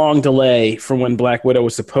year-long delay from when Black Widow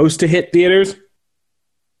was supposed to hit theaters.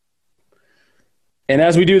 And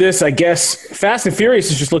as we do this, I guess Fast and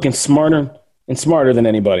Furious is just looking smarter and smarter than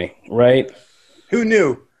anybody, right? Who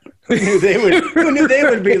knew? Who knew they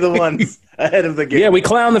would be the ones ahead of the game? Yeah, we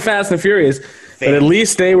clown the Fast and Furious, but at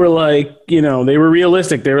least they were like, they were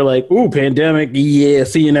realistic. They were like, ooh, pandemic, yeah,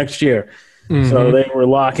 see you next year. Mm-hmm. So they were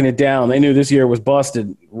locking it down. They knew this year was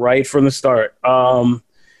busted right from the start. So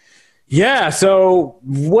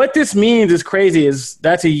what this means is crazy.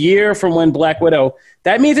 That's a year from when Black Widow.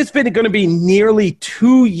 That means it's been going to be nearly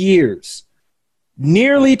 2 years.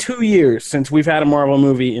 Nearly 2 years since we've had a Marvel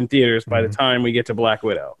movie in theaters by the time we get to Black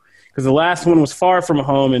Widow. Because the last one was Far From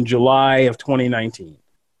Home in July of 2019.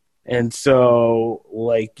 And so,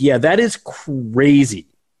 that is crazy.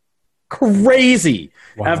 Crazy.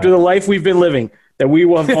 Wow. After the life we've been living, that we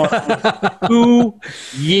will have gone 2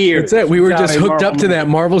 years. That's it. We were just hooked up to that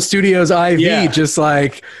Marvel Studios IV, just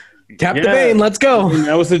like, tap the vein, let's go. And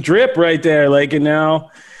that was the drip right there. And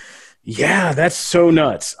now... yeah, that's so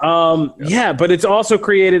nuts. But it's also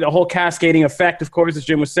created a whole cascading effect, of course, as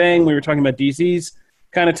Jim was saying. We were talking about DC's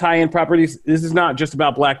kind of tie-in properties. This is not just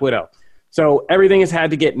about Black Widow. So everything has had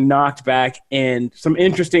to get knocked back, and some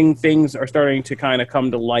interesting things are starting to kind of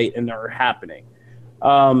come to light and are happening.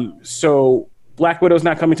 So Black Widow's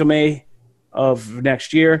not coming till May of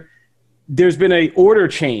next year. There's been an order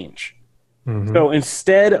change. Mm-hmm. So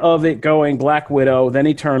instead of it going Black Widow, then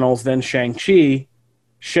Eternals, then Shang-Chi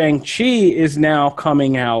is now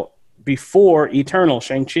coming out before Eternal.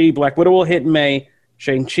 Shang-Chi, Black Widow will hit in May.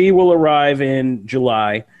 Shang-Chi will arrive in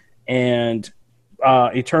July. And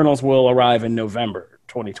Eternals will arrive in November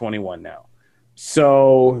 2021 now.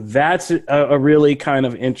 So that's a really kind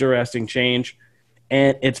of interesting change.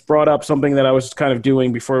 And it's brought up something that I was kind of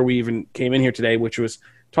doing before we even came in here today, which was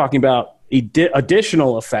talking about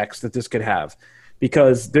additional effects that this could have.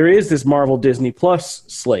 Because there is this Marvel Disney Plus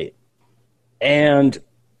slate. And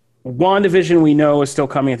WandaVision, we know, is still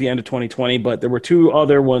coming at the end of 2020, but there were two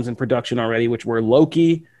other ones in production already, which were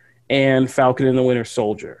Loki and Falcon and the Winter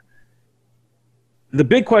Soldier. The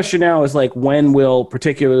big question now is, when will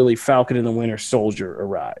particularly Falcon and the Winter Soldier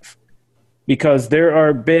arrive? Because there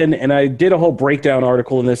are been, and I did a whole breakdown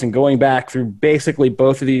article in this, and going back through basically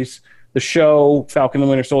both of these, the show, Falcon and the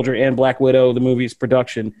Winter Soldier, and Black Widow, the movie's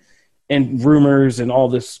production, and rumors and all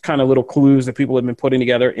this kind of little clues that people have been putting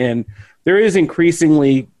together. And there is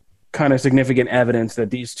increasingly kind of significant evidence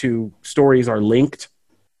that these two stories are linked.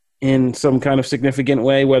 in some kind of significant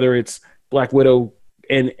way, whether it's Black Widow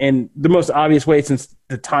and the most obvious way, since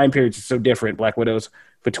the time periods is so different. Black Widow's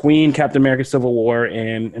between Captain America Civil War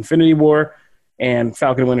and Infinity War, and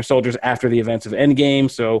Falcon and Winter Soldier's after the events of Endgame.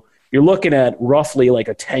 So you're looking at roughly like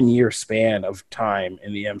a 10-year span of time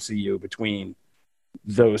in the MCU between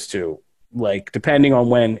those two, like depending on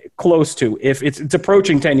when, close to, if it's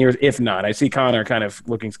approaching 10 years, if not. I see Connor kind of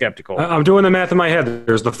looking skeptical. I'm doing the math in my head.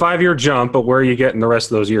 There's the 5-year jump, but where are you getting the rest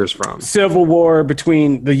of those years from? Civil War,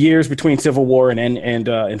 between the years between Civil War and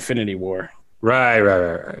Infinity War.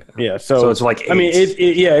 Right. Yeah, so it's like 8. I mean,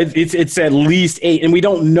 it's at least 8, and we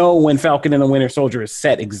don't know when Falcon and the Winter Soldier is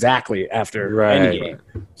set exactly after Endgame.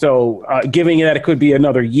 Right. So, giving that it could be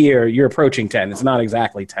another year, you're approaching 10. It's not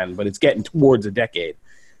exactly 10, but it's getting towards a decade.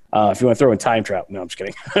 If you want to throw in time travel, no, I'm just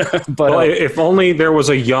kidding. But if only there was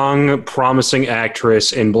a young, promising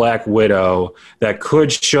actress in Black Widow that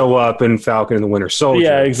could show up in Falcon and the Winter Soldier.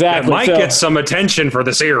 Yeah, exactly. That might get some attention for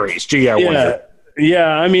the series. Gee, I wonder. Yeah,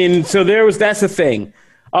 I mean, so that's the thing.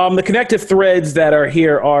 The connective threads that are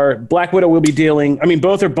here are Black Widow will be dealing, I mean,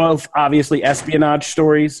 both obviously espionage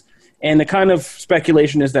stories, and the kind of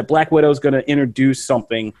speculation is that Black Widow is going to introduce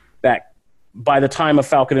something that by the time of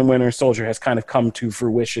Falcon and Winter Soldier has kind of come to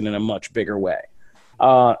fruition in a much bigger way.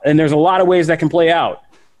 And there's a lot of ways that can play out.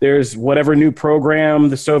 There's whatever new program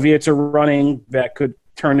the Soviets are running that could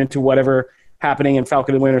turn into whatever happening in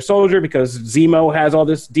Falcon and Winter Soldier, because Zemo has all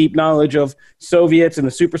this deep knowledge of Soviets and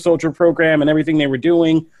the Super Soldier program and everything they were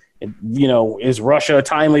doing. And, is Russia a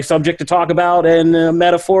timely subject to talk about and a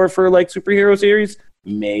metaphor for like superhero series?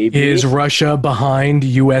 Maybe. Is Russia behind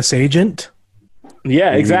U.S. Agent?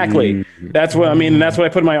 Yeah, exactly. That's what I mean. And that's what I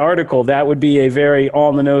put in my article. That would be a very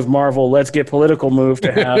on-the-nose Marvel, let's get political move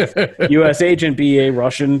to have U.S. Agent be a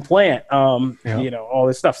Russian plant, all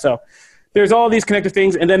this stuff. So there's all these connected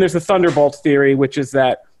things. And then there's the Thunderbolt theory, which is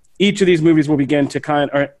that each of these movies will begin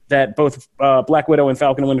to that both Black Widow and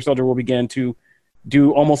Falcon and Winter Soldier will begin to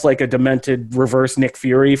do almost like a demented reverse Nick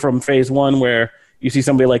Fury from Phase 1, where you see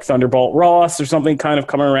somebody like Thunderbolt Ross or something kind of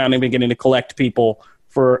coming around and beginning to collect people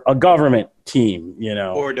for a government team,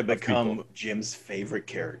 Or to become Jim's favorite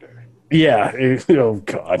character. Yeah. Oh,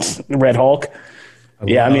 God. Red Hulk.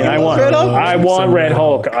 Yeah, I mean, I want Red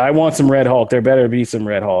Hulk. I want some Red Hulk. There better be some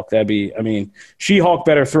Red Hulk. She-Hulk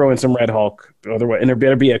better throw in some Red Hulk. Otherwise, and there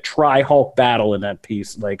better be a Tri-Hulk battle in that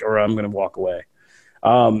piece, or I'm going to walk away.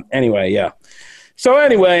 Anyway, yeah. So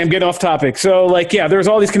anyway, I'm getting off topic. So, there's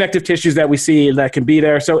all these connective tissues that we see that can be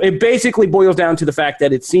there. So it basically boils down to the fact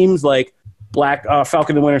that it seems like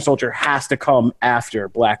Falcon and Winter Soldier has to come after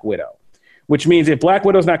Black Widow, which means if Black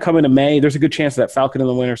Widow's not coming to May, there's a good chance that Falcon and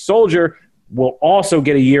the Winter Soldier will also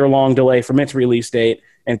get a year-long delay from its release date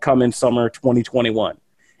and come in summer 2021.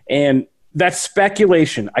 And that's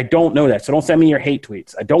speculation. I don't know that. So don't send me your hate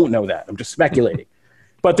tweets. I don't know that. I'm just speculating.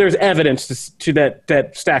 But there's evidence to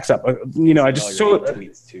that stacks up. I just saw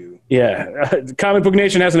tweets too. Yeah. Comic Book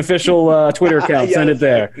Nation has an official Twitter account. Send it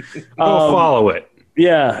there. Go follow it.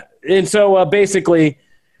 Yeah. And so basically,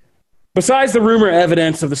 besides the rumor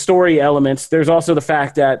evidence of the story elements, there's also the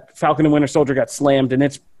fact that Falcon and Winter Soldier got slammed in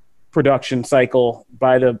its production cycle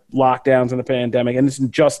by the lockdowns and the pandemic, and it's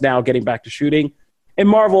just now getting back to shooting. And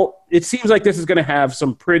Marvel, it seems like this is going to have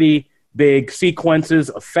some pretty big sequences,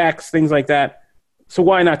 effects, things like that. So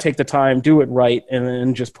why not take the time, do it right, and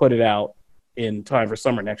then just put it out in time for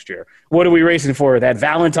summer next year? What are we racing for? That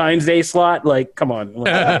Valentine's Day slot? Come on. We're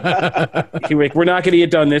not going to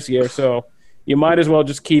get done this year, so you might as well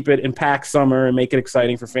just keep it in packed summer and make it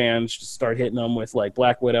exciting for fans. Just start hitting them with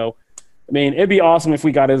Black Widow. I mean, it'd be awesome if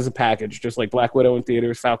we got it as a package, just like Black Widow in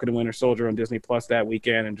theaters, Falcon and Winter Soldier on Disney Plus that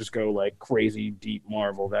weekend, and just go crazy deep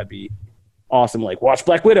Marvel. That'd be awesome. Watch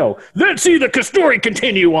Black Widow, then see the story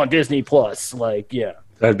continue on Disney Plus. Yeah,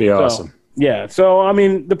 that'd be awesome. Yeah, so I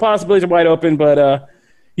mean, the possibilities are wide open, but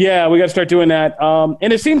yeah, we got to start doing that.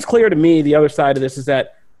 And it seems clear to me the other side of this is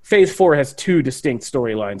that Phase 4 has two distinct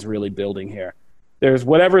storylines really building here. There's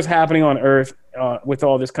whatever's happening on Earth with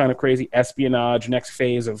all this kind of crazy espionage, next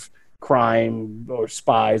phase of crime or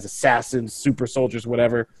spies, assassins, super soldiers,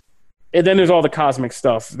 whatever. And then there's all the cosmic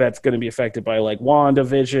stuff that's going to be affected by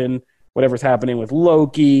WandaVision, whatever's happening with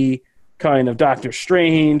Loki, kind of Doctor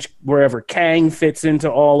Strange, wherever Kang fits into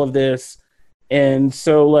all of this. And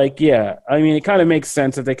so, yeah, I mean, it kind of makes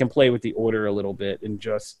sense that they can play with the order a little bit and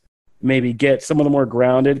just maybe get some of the more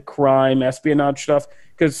grounded crime, espionage stuff,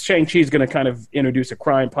 because Shang-Chi is going to kind of introduce a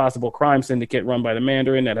possible crime syndicate run by the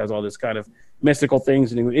Mandarin that has all this kind of mystical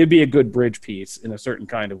things, and it'd be a good bridge piece in a certain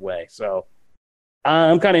kind of way. So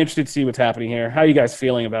I'm kind of interested to see what's happening here. How are you guys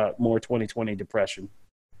feeling about more 2020 depression?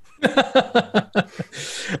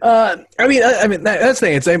 That's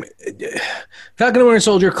the thing. Falcon and Winter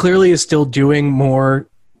Soldier clearly is still doing more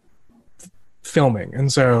filming,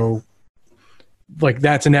 and so like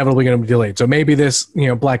that's inevitably going to be delayed. So maybe this,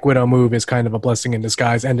 Black Widow move is kind of a blessing in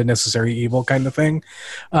disguise and a necessary evil kind of thing.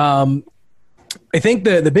 I think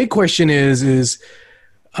the big question is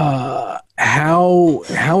how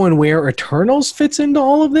and where Eternals fits into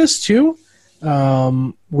all of this too.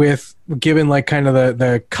 With given like kind of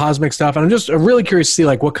the cosmic stuff, and I'm really curious to see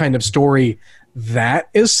like what kind of story that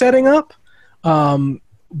is setting up.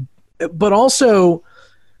 But also,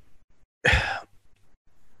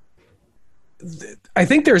 I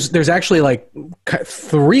think there's actually like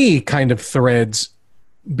three kind of threads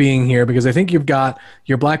being here, because I think you've got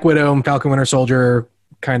your Black Widow and Falcon Winter Soldier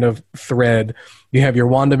kind of thread. You have your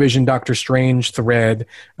WandaVision Doctor Strange thread.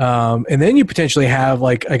 And then you potentially have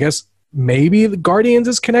like, I guess, maybe the Guardians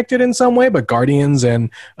is connected in some way, but Guardians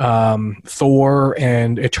and Thor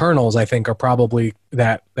and Eternals, I think, are probably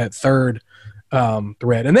that third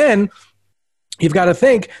thread. And then you've got to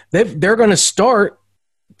think they're going to start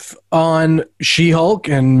on She-Hulk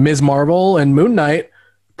and Ms. Marvel and Moon Knight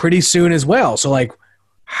pretty soon as well. So like,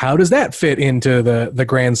 how does that fit into the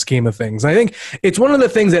grand scheme of things? And I think it's one of the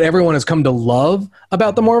things that everyone has come to love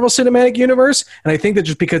about the Marvel Cinematic Universe. And I think that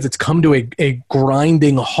just because it's come to a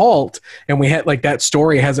grinding halt and we had like that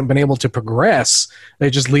story hasn't been able to progress,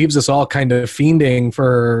 it just leaves us all kind of fiending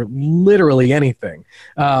for literally anything.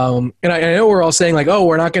 And I know we're all saying like, oh,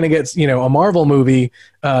 we're not going to get, a Marvel movie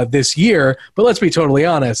this year, but let's be totally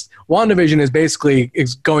honest. WandaVision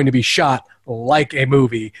is going to be shot like a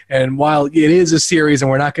movie, and while it is a series and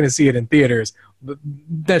we're not going to see it in theaters,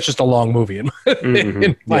 that's just a long movie in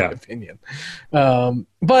my opinion.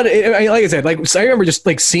 But like I said, like I remember just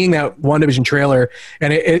like seeing that WandaVision trailer,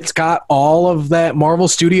 and it's got all of that Marvel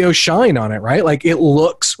Studios shine on it, right? Like it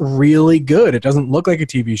looks really good. It doesn't look like a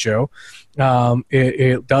TV show.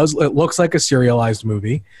 It looks like a serialized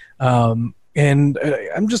movie. And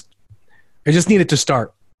I just need it to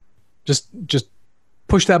start. Just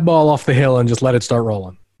push that ball off the hill and just let it start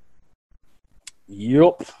rolling.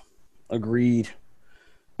 Yup. Agreed.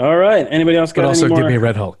 All right. Anybody else got any more? Give me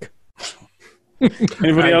Red Hulk.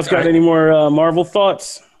 Anybody else got any more Marvel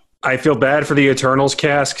thoughts? I feel bad for the Eternals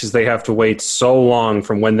cast because they have to wait so long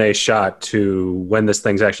from when they shot to when this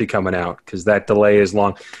thing's actually coming out, because that delay is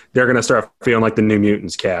long. They're going to start feeling like the New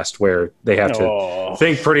Mutants cast, where they have to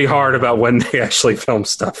think pretty hard about when they actually film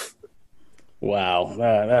stuff. Wow.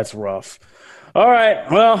 That's rough. All right.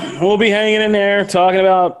 Well, we'll be hanging in there talking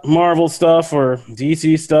about Marvel stuff or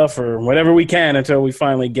DC stuff or whatever we can until we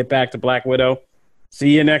finally get back to Black Widow.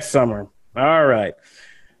 See you next summer. All right.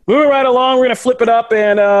 Moving right along, we're going to flip it up,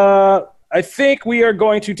 and I think we are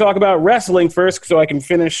going to talk about wrestling first so I can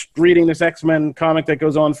finish reading this X-Men comic that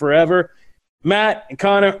goes on forever. Matt and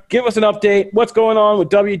Connor, give us an update. What's going on with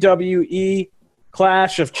WWE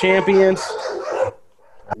Clash of Champions?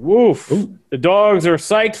 Woof. Ooh. The dogs are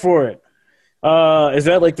psyched for it. Is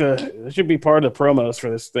that like that should be part of the promos for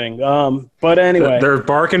this thing. But anyway. They're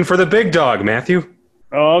barking for the big dog, Matthew.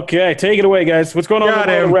 Okay, take it away, guys. What's going on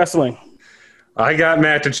with wrestling? I got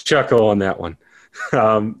Matt to chuckle on that one.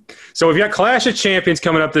 So we've got Clash of Champions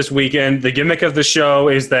coming up this weekend. The gimmick of the show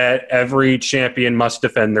is that every champion must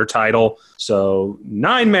defend their title. So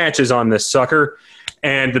 9 matches on this sucker.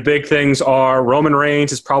 And the big things are Roman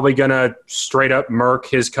Reigns is probably going to straight up murk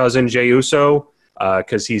his cousin Jey Uso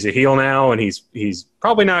because he's a heel now, and he's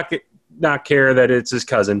probably not care that it's his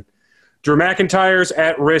cousin. Drew McIntyre's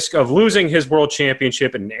at risk of losing his world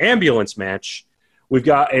championship in an ambulance match. We've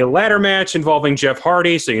got a ladder match involving Jeff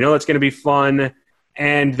Hardy, so that's going to be fun.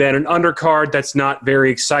 And then an undercard that's not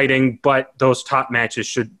very exciting, but those top matches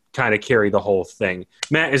should kind of carry the whole thing.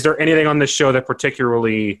 Matt, is there anything on this show that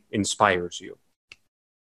particularly inspires you?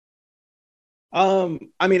 I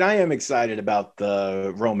am excited about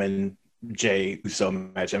the Roman Jey Uso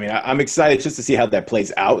match. I'm excited just to see how that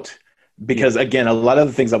plays out, because again, a lot of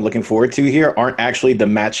the things I'm looking forward to here aren't actually the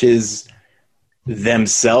matches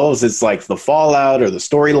themselves. It's like the fallout or the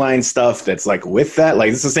storyline stuff that's like with that.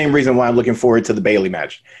 Like, it's the same reason why I'm looking forward to the Bayley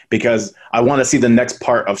match, because I want to see the next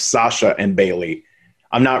part of Sasha and Bayley.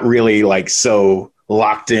 I'm not really like so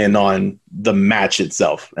locked in on the match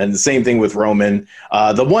itself. And the same thing with Roman.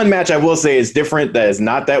 The one match I will say is different, that is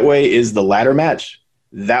not that way, is the ladder match.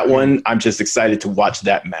 That one, I'm just excited to watch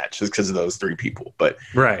that match just because of those 3 people. But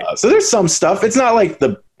right. So there's some stuff. It's not like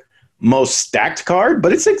the most stacked card,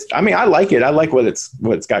 but I like it. I like what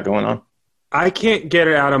it's got going on. I can't get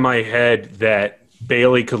it out of my head that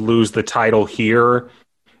Bayley could lose the title here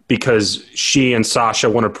because she and Sasha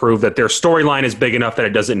want to prove that their storyline is big enough that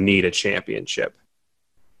it doesn't need a championship.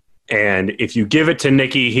 And if you give it to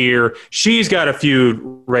Nikki here, she's got a feud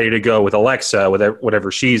ready to go with Alexa, with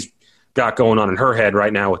whatever she's got going on in her head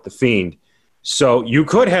right now with The Fiend. So you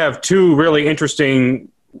could have two really interesting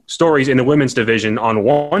stories in the women's division on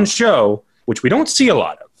one show, which we don't see a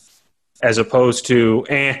lot of, as opposed to,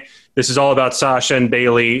 this is all about Sasha and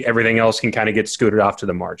Bayley. Everything else can kind of get scooted off to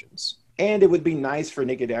the margins. And it would be nice for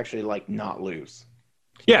Nikki to actually not lose.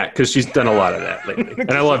 Yeah, because she's done a lot of that lately,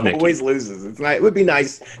 and I love Nikki. Always loses. It would be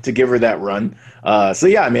nice to give her that run. So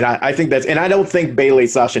yeah, I mean, I think that's, and I don't think Bayley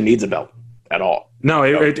Sasha needs a belt at all. No,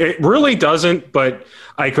 it really doesn't. But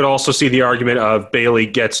I could also see the argument of Bayley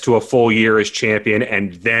gets to a full year as champion,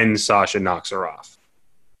 and then Sasha knocks her off,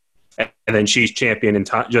 and then she's champion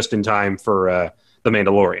just in time for the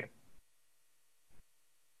Mandalorian.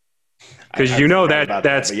 Because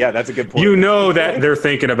that's a good point. You know that they're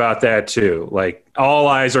thinking about that too. Like, all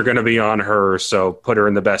eyes are going to be on her, so put her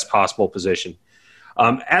in the best possible position.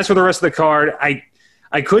 As for the rest of the card,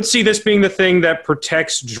 I could see this being the thing that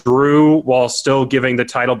protects Drew while still giving the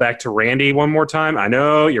title back to Randy one more time. I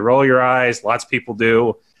know you roll your eyes, lots of people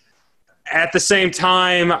do. At the same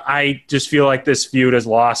time, I just feel like this feud has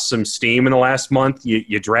lost some steam in the last month.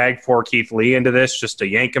 You dragged poor Keith Lee into this just to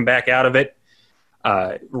yank him back out of it.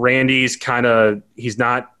 Randy's he's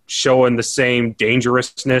not showing the same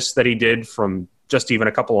dangerousness that he did from just even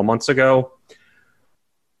a couple of months ago.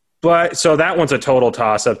 But so that one's a total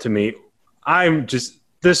toss up to me.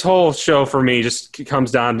 This whole show for me just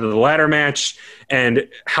comes down to the ladder match and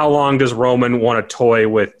how long does Roman want to toy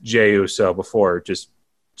with Jey Uso before just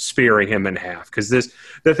spearing him in half? Because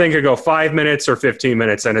the thing could go 5 minutes or 15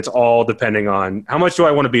 minutes, and it's all depending on how much do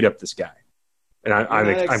I want to beat up this guy. And I'm kind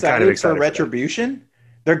of excited for Retribution.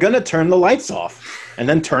 They're going to turn the lights off and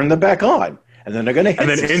then turn them back on, and then they're going to hit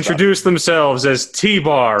then introduce themselves as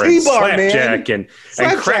T-Bar and Slapjack and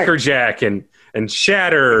Crackerjack and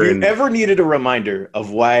Shatter. If you ever needed a reminder of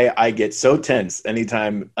why I get so tense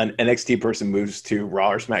anytime an NXT person moves to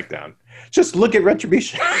Raw or SmackDown, just look at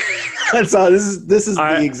Retribution. That's all. This is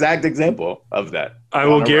the exact example of that. I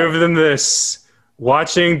will give them this.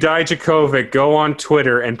 Watching Dijakovic go on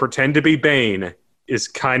Twitter and pretend to be Bane is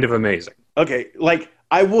kind of amazing. Okay,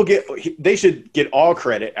 they should get all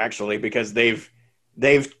credit actually, because they've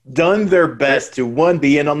done their best to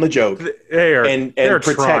be in on the joke. They're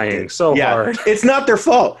protect trying it. so hard. It's not their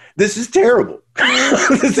fault. This is terrible.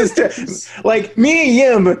 This is like Mia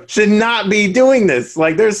Yim should not be doing this.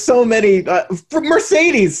 Like, there's so many for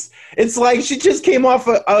Mercedes. It's like she just came off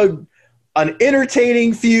an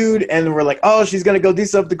entertaining feud, and we're like, oh, she's gonna go do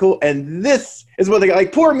something cool, and this is what they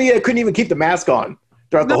like. Poor Mia couldn't even keep the mask on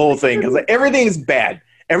throughout the whole thing because everything's bad.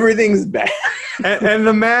 Everything's bad. and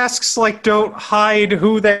the masks don't hide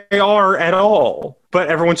who they are at all. But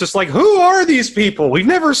everyone's just like, who are these people? We've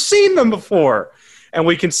never seen them before, and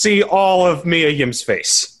we can see all of Mia Yim's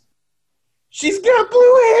face. She's got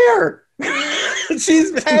blue hair.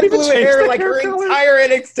 She's had blue hair like her entire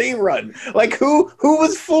NXT run. Like, who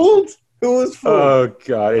was fooled? Oh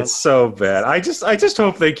God, it's so bad. I just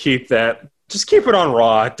hope they keep that. Just keep it on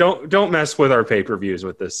Raw. Don't mess with our pay-per-views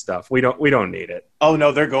with this stuff. We don't need it. Oh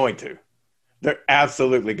no, they're going to. They're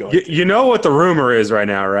absolutely going to. You know what the rumor is right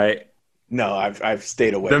now, right? No, I've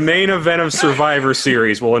stayed away. The main event of Survivor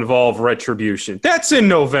Series will involve Retribution. That's in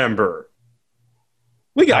November.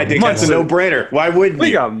 I think that's a no-brainer. Why wouldn't you?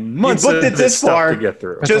 We got months you booked it this far to get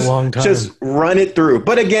through. That's a long time. Just run it through.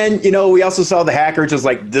 But again, we also saw the hacker just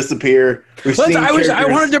disappear. I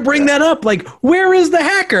wanted to bring that up. Like, where is the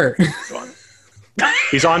hacker?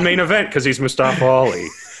 He's on main event because he's Mustafa Ali.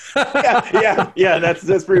 yeah.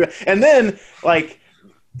 That's pretty bad. And then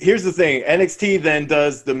here's the thing: NXT then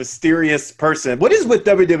does the mysterious person. What is with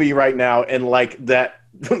WWE right now and that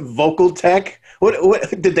vocal tech? What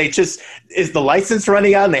did they is the license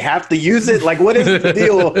running out and they have to use it? Like, what is the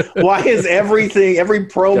deal? Why is every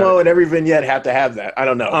promo and every vignette have to have that? I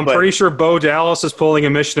don't know. I'm pretty sure Bo Dallas is pulling a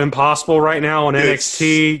Mission Impossible right now on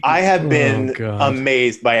NXT. I have been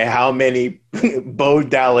amazed by how many Bo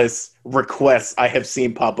Dallas requests I have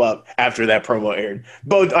seen pop up after that promo aired.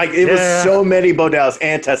 Was so many Bo Dallas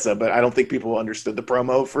and Tessa, but I don't think people understood the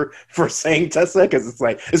promo for saying Tessa, because it's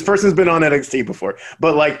like, this person's been on NXT before.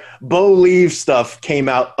 But Bo Leave stuff came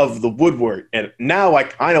out of the woodwork, and now I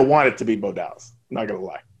kind of want it to be Bo Dallas. I'm not gonna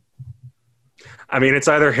lie. I mean, it's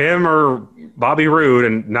either him or Bobby Roode,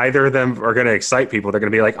 and neither of them are going to excite people. They're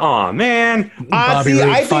going to be like, "Oh man, Bobby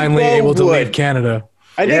Roode finally able to leave Canada."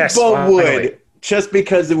 I think Bo would, just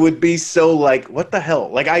because it would be so what the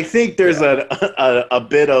hell? I think there's a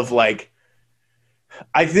bit of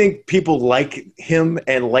I think people like him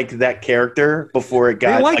and like that character before it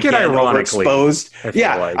got overexposed.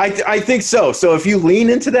 Yeah, I think so. So if you lean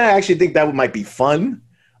into that, I actually think that might be fun.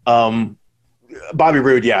 Bobby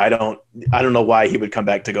Roode, yeah, I don't know why he would come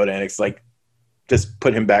back to go to NXT. Like, just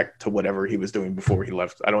put him back to whatever he was doing before he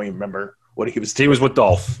left. I don't even remember what he was doing. He was with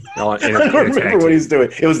Dolph. I don't remember what he's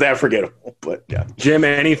doing. It was that forgettable, but yeah. Jim,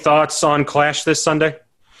 any thoughts on Clash this Sunday?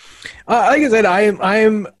 Like I said, I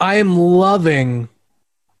am loving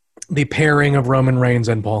the pairing of Roman Reigns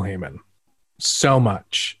and Paul Heyman so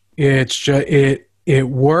much. It's just it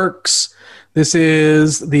works. This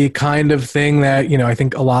is the kind of thing that, you know, I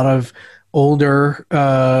think a lot of older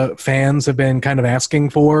fans have been kind of asking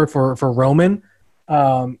for Roman.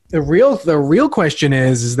 The real question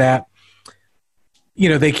is that, you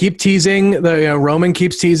know, they keep teasing Roman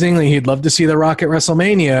keeps teasing that he'd love to see The Rock at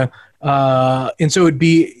WrestleMania, and so it'd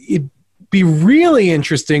be really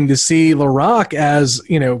interesting to see The Rock as,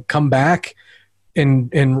 you know, come back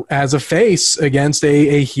and as a face against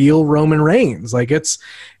a heel Roman Reigns. Like it's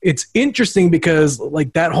interesting because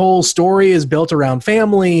like that whole story is built around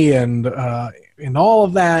family and all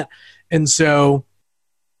of that, and so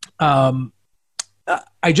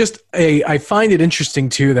I find it interesting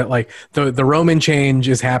too that like the Roman change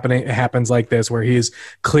is happening. It happens like this, where he's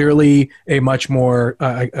clearly a much more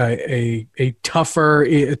a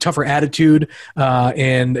tougher attitude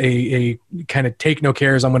and a kind of take no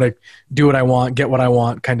cares. I'm going to do what I want, get what I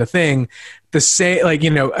want kind of thing. The same, like, you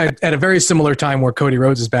know, at a very similar time where Cody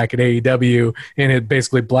Rhodes is back at AEW in it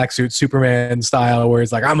basically black suit Superman style, where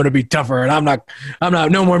he's like, I'm going to be tougher and I'm not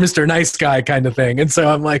no more Mr. Nice Guy kind of thing. And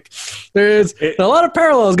so I'm like, there's a lot of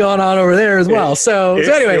parallels going on over there as well. So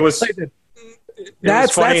anyway,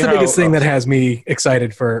 that's the biggest thing that has me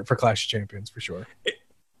excited for Clash of Champions for sure.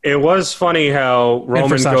 It was funny how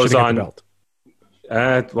Roman goes on.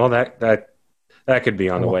 Well, that could be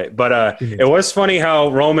on the way. But it was funny how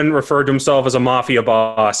Roman referred to himself as a mafia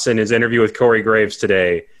boss in his interview with Corey Graves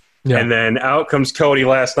today. Yeah. And then out comes Cody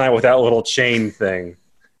last night with that little chain thing.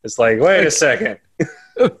 It's like, wait a second.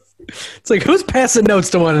 It's like, who's passing notes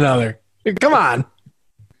to one another? Come on.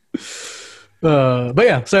 But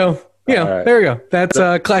yeah, so, you know, right. There we go. That's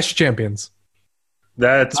Clash of Champions.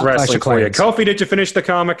 That's wrestling for you. Kofi, did you finish the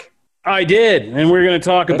comic? I did, and we're going to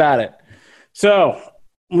talk about it. So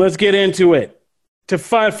let's get into it. To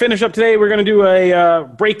finish up today, we're going to do a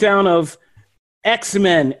breakdown of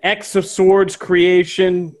X-Men, X of Swords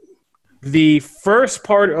creation, the first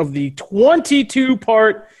part of the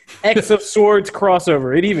 22-part X of Swords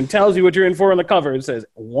crossover. It even tells you what you're in for on the cover. It says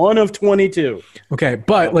 1 of 22. Okay,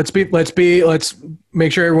 but let's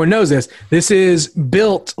make sure everyone knows this. This is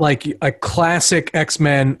built like a classic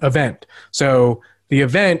X-Men event. So the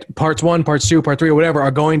event, parts 1, parts 2, part 3, or whatever,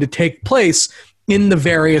 are going to take place in the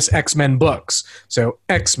various X-Men books. So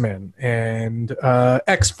X-Men and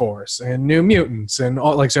X-Force and New Mutants and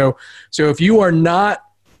all, like, so if you are not,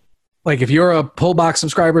 like, if you're a pull box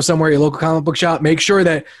subscriber somewhere, your local comic book shop, make sure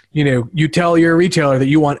that, you know, you tell your retailer that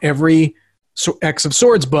you want every X of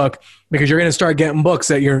Swords book, because you're going to start getting books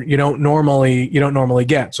that you don't normally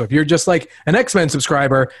get. So if you're just like an X-Men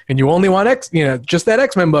subscriber and you only want just that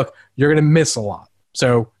X-Men book, you're going to miss a lot.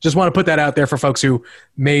 So just want to put that out there for folks who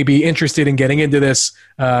may be interested in getting into this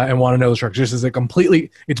and want to know the structure. This is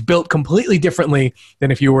it's built completely differently than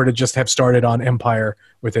if you were to just have started on Empire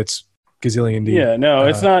with its gazillion D. Yeah, no,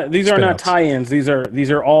 it's not. These are not tie-ins. These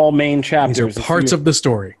are all main chapters. These are parts of the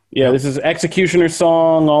story. Yeah, this is Executioner's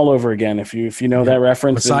Song all over again. If you know that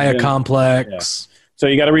reference, Messiah Complex. Yeah. So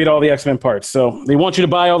you got to read all the X-Men parts. So they want you to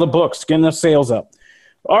buy all the books, getting the sales up.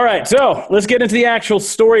 All right, so let's get into the actual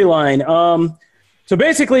storyline. So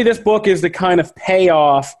basically, this book is the kind of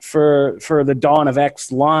payoff for the Dawn of X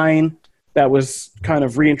line that was kind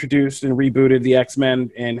of reintroduced and rebooted the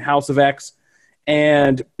X-Men in House of X.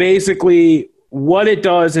 And basically, what it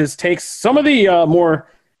does is takes some of the more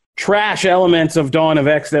trash elements of Dawn of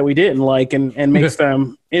X that we didn't like and makes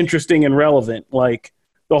them interesting and relevant. Like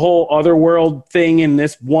the whole Otherworld thing in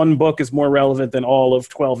this one book is more relevant than all of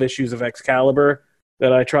 12 issues of Excalibur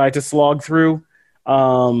that I tried to slog through.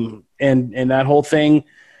 And that whole thing.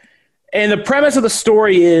 And the premise of the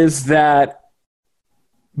story is that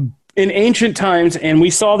in ancient times, and we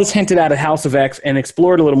saw this hinted at House of X and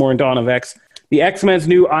explored a little more in Dawn of X, the X-Men's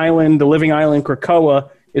new island, the living island Krakoa,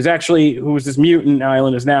 is actually, who was this mutant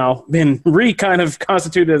island, has now been kind of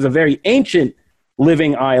constituted as a very ancient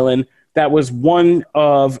living island that was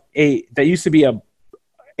that used to be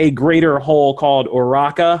a greater whole called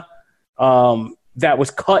Oraka, that was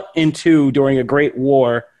cut in two during a great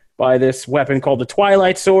war by this weapon called the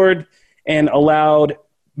Twilight Sword, and allowed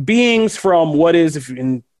beings from what is,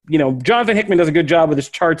 in Jonathan Hickman does a good job with his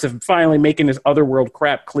charts of finally making this Otherworld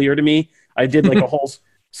crap clear to me. I did like a whole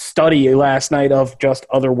study last night of just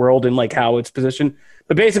Otherworld and like how it's positioned.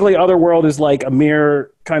 But basically, Otherworld is like a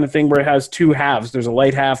mirror kind of thing where it has two halves. There's a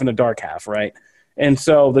light half and a dark half, right? And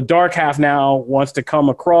so the dark half now wants to come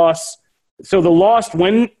across. So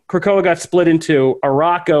when Krakoa got split into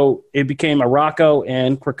Arakko, it became Arakko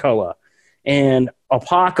and Krakoa. And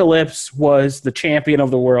Apocalypse was the champion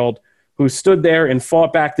of the world who stood there and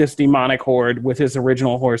fought back this demonic horde with his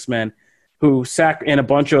original horsemen, who in a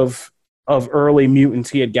bunch of early mutants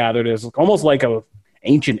he had gathered as almost like a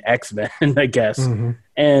ancient X-Men, I guess. Mm-hmm.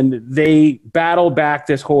 And they battled back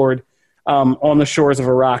this horde on the shores of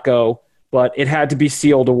Arakko, but it had to be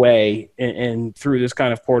sealed away and through this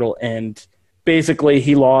kind of portal. And basically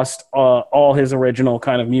he lost all his original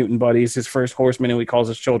kind of mutant buddies, his first horseman, who he calls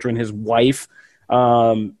his children, his wife,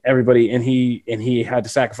 everybody, and he had to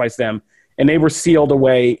sacrifice them. And they were sealed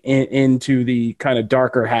away into the kind of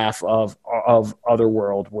darker half of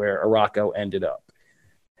Otherworld where Arakko ended up.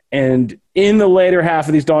 And in the later half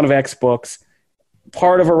of these Dawn of X books,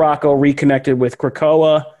 part of Arakko reconnected with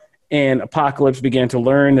Krakoa, and Apocalypse began to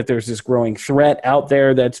learn that there's this growing threat out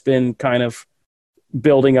there that's been kind of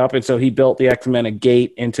building up. And so he built the X-Men a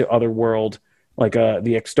gate into Otherworld, like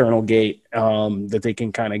the external gate that they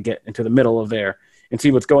can kind of get into the middle of there and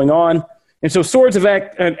see what's going on. And so Swords of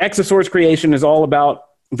X of Swords creation is all about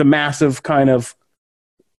the massive kind of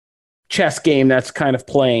chess game that's kind of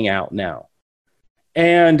playing out now.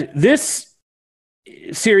 And this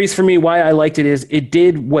series, for me, why I liked it is it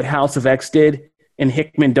did what House of X did, and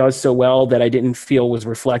Hickman does so well that I didn't feel was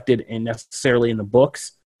reflected necessarily in the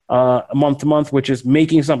books month to month, which is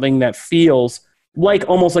making something that feels like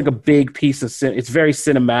almost like a big piece of it's very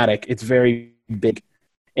cinematic, it's very big,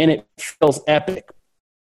 and it feels epic.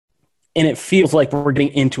 And it feels like we're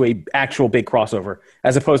getting into a actual big crossover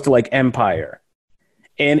as opposed to like Empire.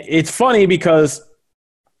 And it's funny because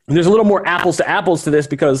there's a little more apples to apples to this,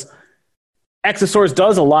 because X of Swords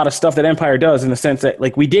does a lot of stuff that Empire does, in the sense that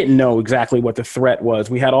like we didn't know exactly what the threat was.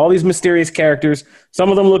 We had all these mysterious characters. Some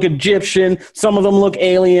of them look Egyptian, some of them look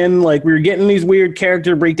alien. Like we were getting these weird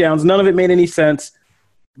character breakdowns. None of it made any sense.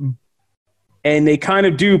 And they kind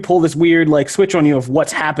of do pull this weird like switch on you of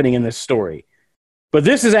what's happening in this story. But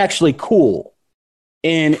this is actually cool.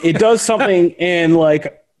 And it does something in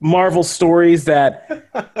like Marvel stories that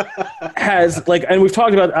has like, and we've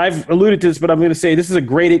talked about, I've alluded to this, but I'm going to say this is a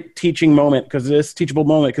great teachable moment,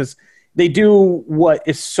 because they do what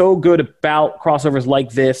is so good about crossovers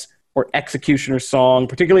like this, or Executioner Song,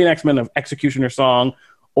 particularly in X-Men of Executioner Song,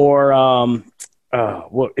 or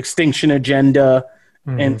Extinction Agenda,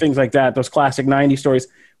 and things like that, those classic 90s stories,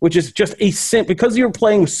 which is just because you're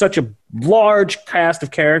playing with such a large cast of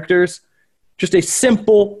characters, just a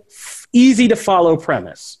simple, easy to follow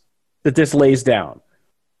premise that this lays down.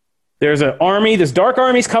 There's an army, this dark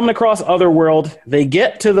army's coming across Otherworld. They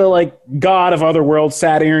get to the like god of Otherworld,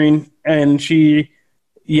 Saturn, and she,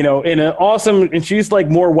 in an awesome, and she's like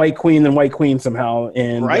more White Queen than White Queen somehow.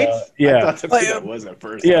 And right? Yeah, I thought that's what that was at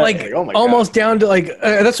first. Yeah, oh my almost God. down to like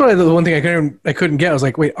that's what the one thing I couldn't get. I was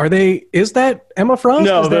like, wait, is that Emma Frost?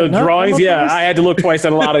 No, the drawings. Yeah, I had to look twice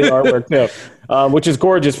at a lot of the artwork too, which is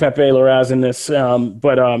gorgeous. Pepe Larraz in this,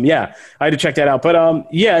 yeah, I had to check that out. But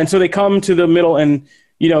and so they come to the middle, and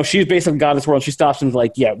she's basically got this world. She stops and is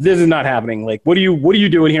like, yeah, this is not happening. Like, what are you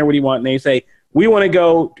doing here? What do you want? And they say, we want to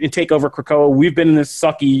go and take over Krakoa. We've been in this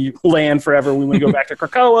sucky land forever. We want to go back to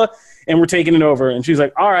Krakoa, and we're taking it over. And she's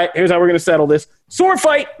like, all right, here's how we're going to settle this. Sword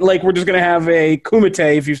fight! Like, we're just going to have a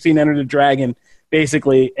kumite, if you've seen Enter the Dragon,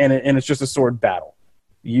 basically, and it's just a sword battle.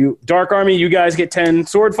 Dark Army, you guys get 10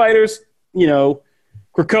 sword fighters.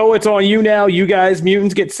 Krakoa, it's on you now. You guys,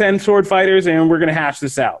 mutants, get 10 sword fighters, and we're going to hash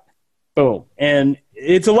this out. Boom. And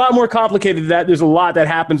it's a lot more complicated than that. There's a lot that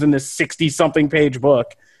happens in this 60-something page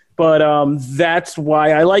book. But that's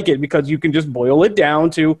why I like it, because you can just boil it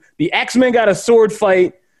down to the X-Men got a sword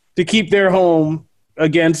fight to keep their home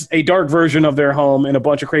against a dark version of their home and a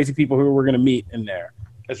bunch of crazy people who we're going to meet in there.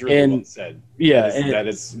 That's really well said. Yeah. That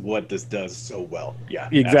is what this does so well. Yeah,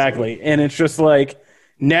 exactly. Absolutely. And it's just like,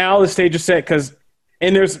 now the stage is set,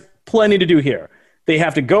 and there's plenty to do here. They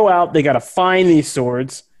have to go out. They got to find these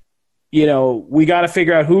swords. We got to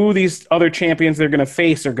figure out who these other champions they're going to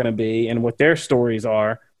face are going to be and what their stories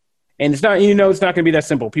are. And it's not, it's not going to be that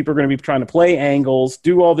simple. People are going to be trying to play angles,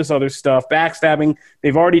 do all this other stuff, backstabbing.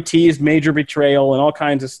 They've already teased major betrayal and all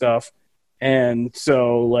kinds of stuff. And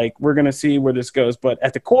so, like, we're going to see where this goes. But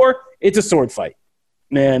at the core, it's a sword fight.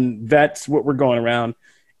 And that's what we're going around.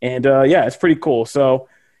 And, it's pretty cool. So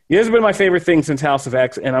this has been my favorite thing since House of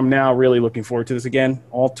X, and I'm now really looking forward to this again,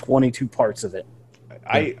 all 22 parts of it.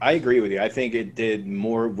 I agree with you. I think it did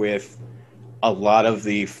more with a lot of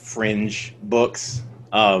the fringe books.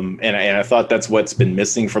 And I thought that's what's been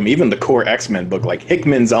missing from even the core X-Men book. Like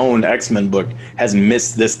Hickman's own X-Men book has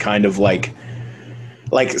missed this kind of like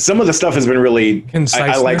some of the stuff has been really,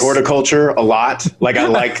 I like horticulture a lot. Like I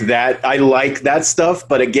like that stuff.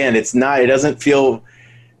 But again, it doesn't feel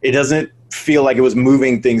like it was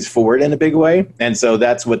moving things forward in a big way. And so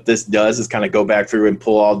that's what this does, is kind of go back through and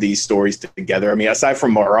pull all these stories together. I mean, aside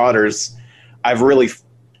from Marauders, I've really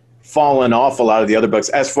fallen off a lot of the other books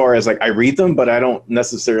as far as like I read them, but I don't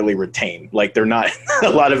necessarily retain. Like they're not a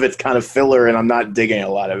lot of it's kind of filler and I'm not digging a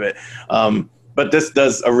lot of it. But this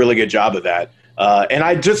does a really good job of that. And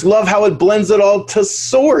I just love how it blends it all to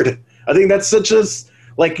Sword. I think that's such a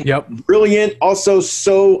brilliant, also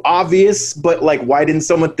so obvious, but like why didn't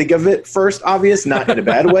someone think of it first? Obvious, not in a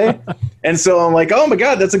bad way. And so I'm like, oh my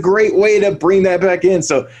God, that's a great way to bring that back in.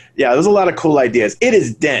 So yeah, there's a lot of cool ideas. It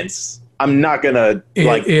is dense. I'm not gonna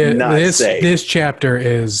say this chapter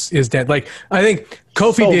is dead. Like I think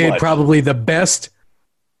Kofi did probably the best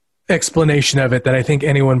explanation of it that I think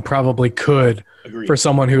anyone probably could. Agreed. For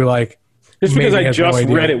someone who like. Just because I just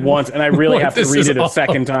read it once and I really have to read it a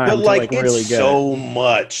second time to like really get so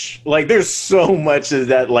much. Like there's so much of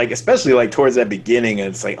that, like especially like towards that beginning, and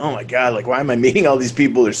it's like, oh my God, like why am I meeting all these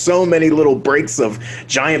people? There's so many little breaks of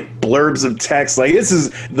giant blurbs of text. Like this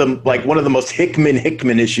is one of the most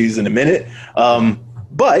Hickman issues in a minute.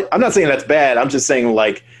 But I'm not saying that's bad. I'm just saying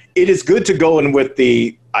like it is good to go in with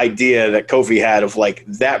the idea that Kofi had of like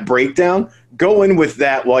that breakdown. Go in with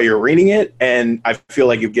that while you're reading it, and I feel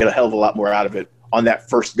like you get a hell of a lot more out of it on that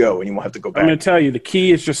first go, and you won't have to go back. I'm going to tell you, the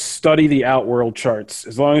key is just study the Outworld charts.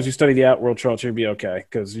 As long as you study the Outworld charts, you'll be okay,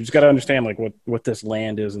 because you just got to understand like what this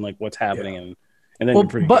land is and like what's happening, and then you're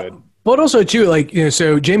pretty good. But also too, like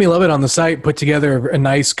so Jamie Lovett on the site put together a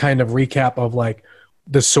nice kind of recap of like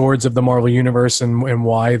the swords of the Marvel Universe and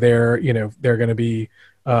why they're going to be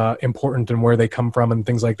important and where they come from and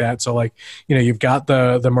things like that. So like, you've got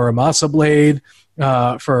the Muramasa blade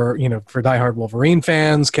for diehard Wolverine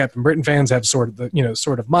fans. Captain Britain fans have Sword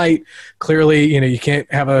of Might. Clearly, you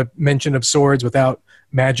can't have a mention of swords without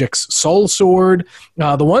Magic's Soul Sword.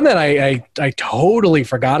 The one that I totally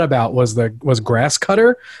forgot about was Grass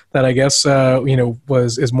Cutter, that I guess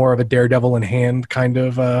is more of a Daredevil in hand kind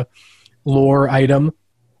of lore item.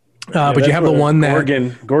 But you have the one that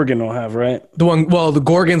Gorgon will have, right? The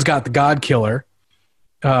Gorgon's got the God Killer,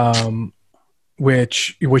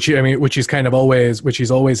 which he's kind of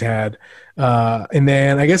always had. And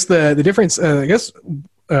then I guess the difference,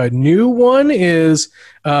 a new one is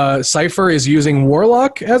Cypher is using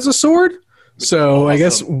Warlock as a sword. So awesome. I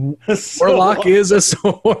guess Warlock is a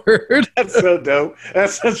sword. That's so dope.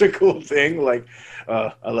 That's such a cool thing. Like,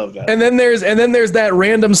 I love that. And then there's that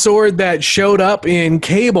random sword that showed up in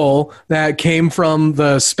Cable that came from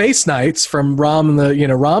the Space Knights from Rom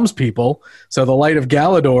and Rom's people. So the Light of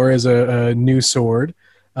Galador is a new sword.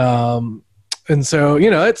 And so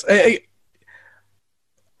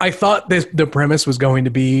I thought the premise was going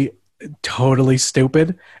to be totally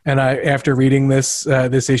stupid, and after reading this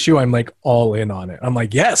issue, I'm like all in on it. I'm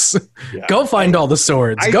like, yes, go find all the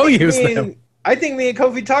swords, go use them. I think me and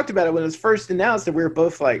Kofi talked about it when it was first announced, and we were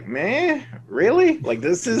both like, "Man, really? Like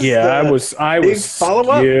this is?" Yeah, I was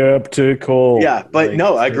skeptical. Yeah, but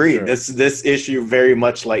no, I agree. Sure. This issue very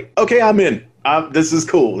much like, okay, I'm in. This is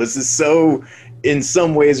cool. This is so, in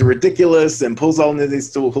some ways, ridiculous and pulls all of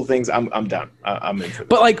these cool things. I'm down. I'm in for this.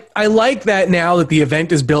 But like, I like that now that the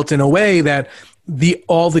event is built in a way that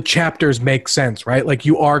all the chapters make sense, right? Like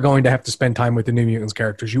you are going to have to spend time with the New Mutants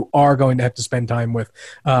characters. You are going to have to spend time with,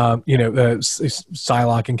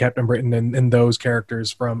 Psylocke and Captain Britain and those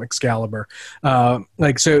characters from Excalibur.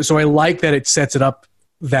 So I like that it sets it up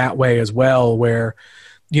that way as well, where,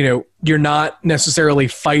 you're not necessarily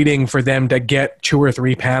fighting for them to get 2 or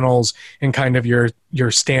 3 panels in kind of your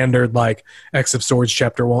standard like X of Swords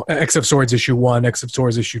chapter 1, X of Swords issue 1, X of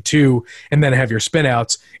Swords issue 2, and then have your spin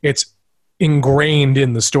outs. It's ingrained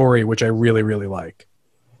in the story, which I really, really like.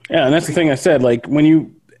 Yeah, and that's the thing I said. Like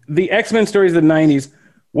the X-Men stories of the 90s,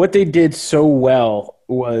 what they did so well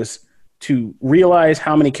was to realize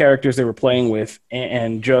how many characters they were playing with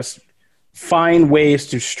and just find ways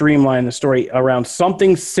to streamline the story around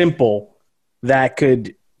something simple that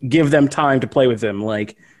could give them time to play with them.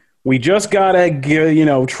 Like, we just gotta,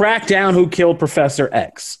 track down who killed Professor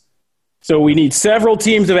X. So we need several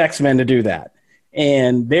teams of X-Men to do that.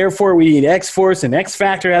 And therefore we need X-Force, and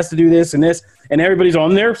X-Factor has to do this and this, and everybody's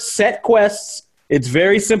on their set quests. It's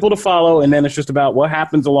very simple to follow, and then it's just about what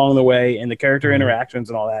happens along the way and the character interactions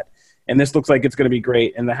and all that. And this looks like it's going to be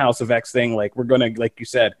great. And the House of X thing, like we're going to, like you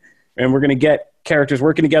said, and we're going to get characters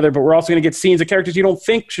working together, but we're also going to get scenes of characters you don't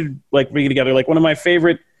think should like be together. Like one of my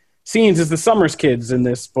favorite scenes is the Summers kids in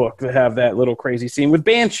this book that have that little crazy scene with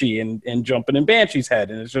Banshee and jumping in Banshee's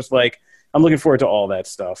head. And it's just like, I'm looking forward to all that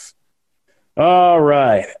stuff. All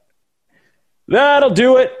right. That'll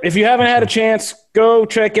do it. If you haven't had a chance, go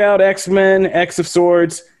check out X-Men, X of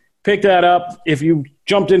Swords. Pick that up. If you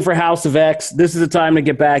jumped in for House of X, this is the time to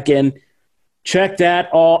get back in. Check that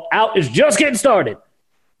all out. It's just getting started.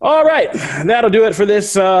 All right. That'll do it for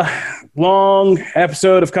this long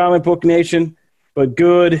episode of Comic Book Nation, but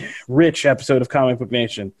good, rich episode of Comic Book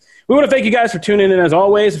Nation. We want to thank you guys for tuning in as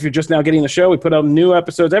always. If you're just now getting the show, we put out new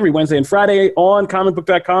episodes every Wednesday and Friday on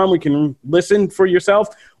comicbook.com. We can listen for yourself,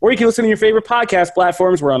 or you can listen to your favorite podcast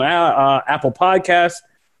platforms. We're on Apple Podcasts,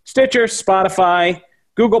 Stitcher, Spotify,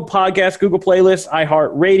 Google Podcasts, Google Playlists,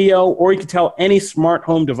 iHeartRadio, or you can tell any smart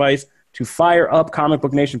home device to fire up Comic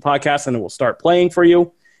Book Nation podcast, and it will start playing for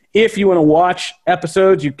you. If you want to watch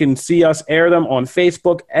episodes, you can see us air them on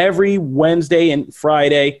Facebook every Wednesday and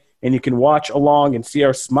Friday, and you can watch along and see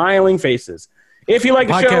our smiling faces. If you like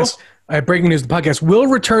the show... breaking news, the podcast will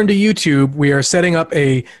return to YouTube. We are setting up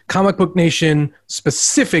a Comic Book Nation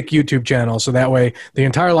specific YouTube channel, so that way the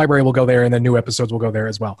entire library will go there, and the new episodes will go there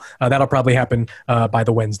as well. That'll probably happen by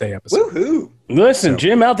the Wednesday episode. Woohoo! Listen,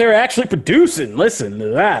 Jim out there actually producing. Listen to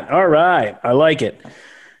that. All right. I like it.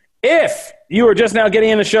 If you are just now getting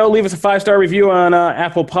in the show, leave us a 5-star review on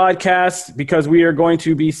Apple Podcasts, because we are going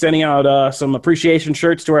to be sending out some appreciation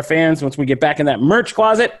shirts to our fans once we get back in that merch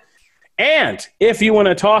closet. And if you want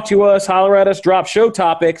to talk to us, holler at us, drop show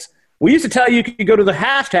topics, we used to tell you could go to the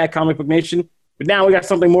hashtag Comic Book Nation, but now we got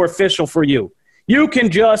something more official for you. You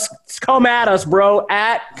can just come at us, bro,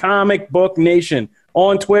 at Comic Book Nation.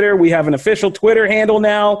 On Twitter, we have an official Twitter handle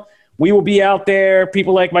now. We will be out there.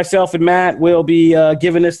 People like myself and Matt will be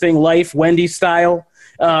giving this thing life, Wendy style.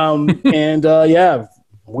 Yeah,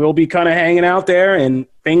 we'll be kind of hanging out there, and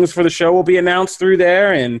things for the show will be announced through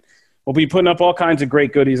there, and we'll be putting up all kinds of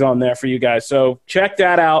great goodies on there for you guys. So check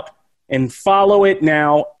that out and follow it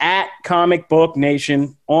now at Comic Book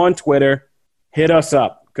Nation on Twitter. Hit us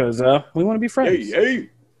up because we want to be friends. Hey.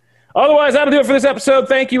 Otherwise, that'll do it for this episode.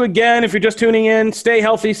 Thank you again. If you're just tuning in, stay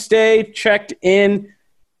healthy, stay checked in.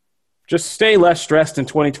 Just stay less stressed in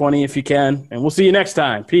 2020 if you can. And we'll see you next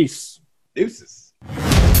time. Peace. Deuces.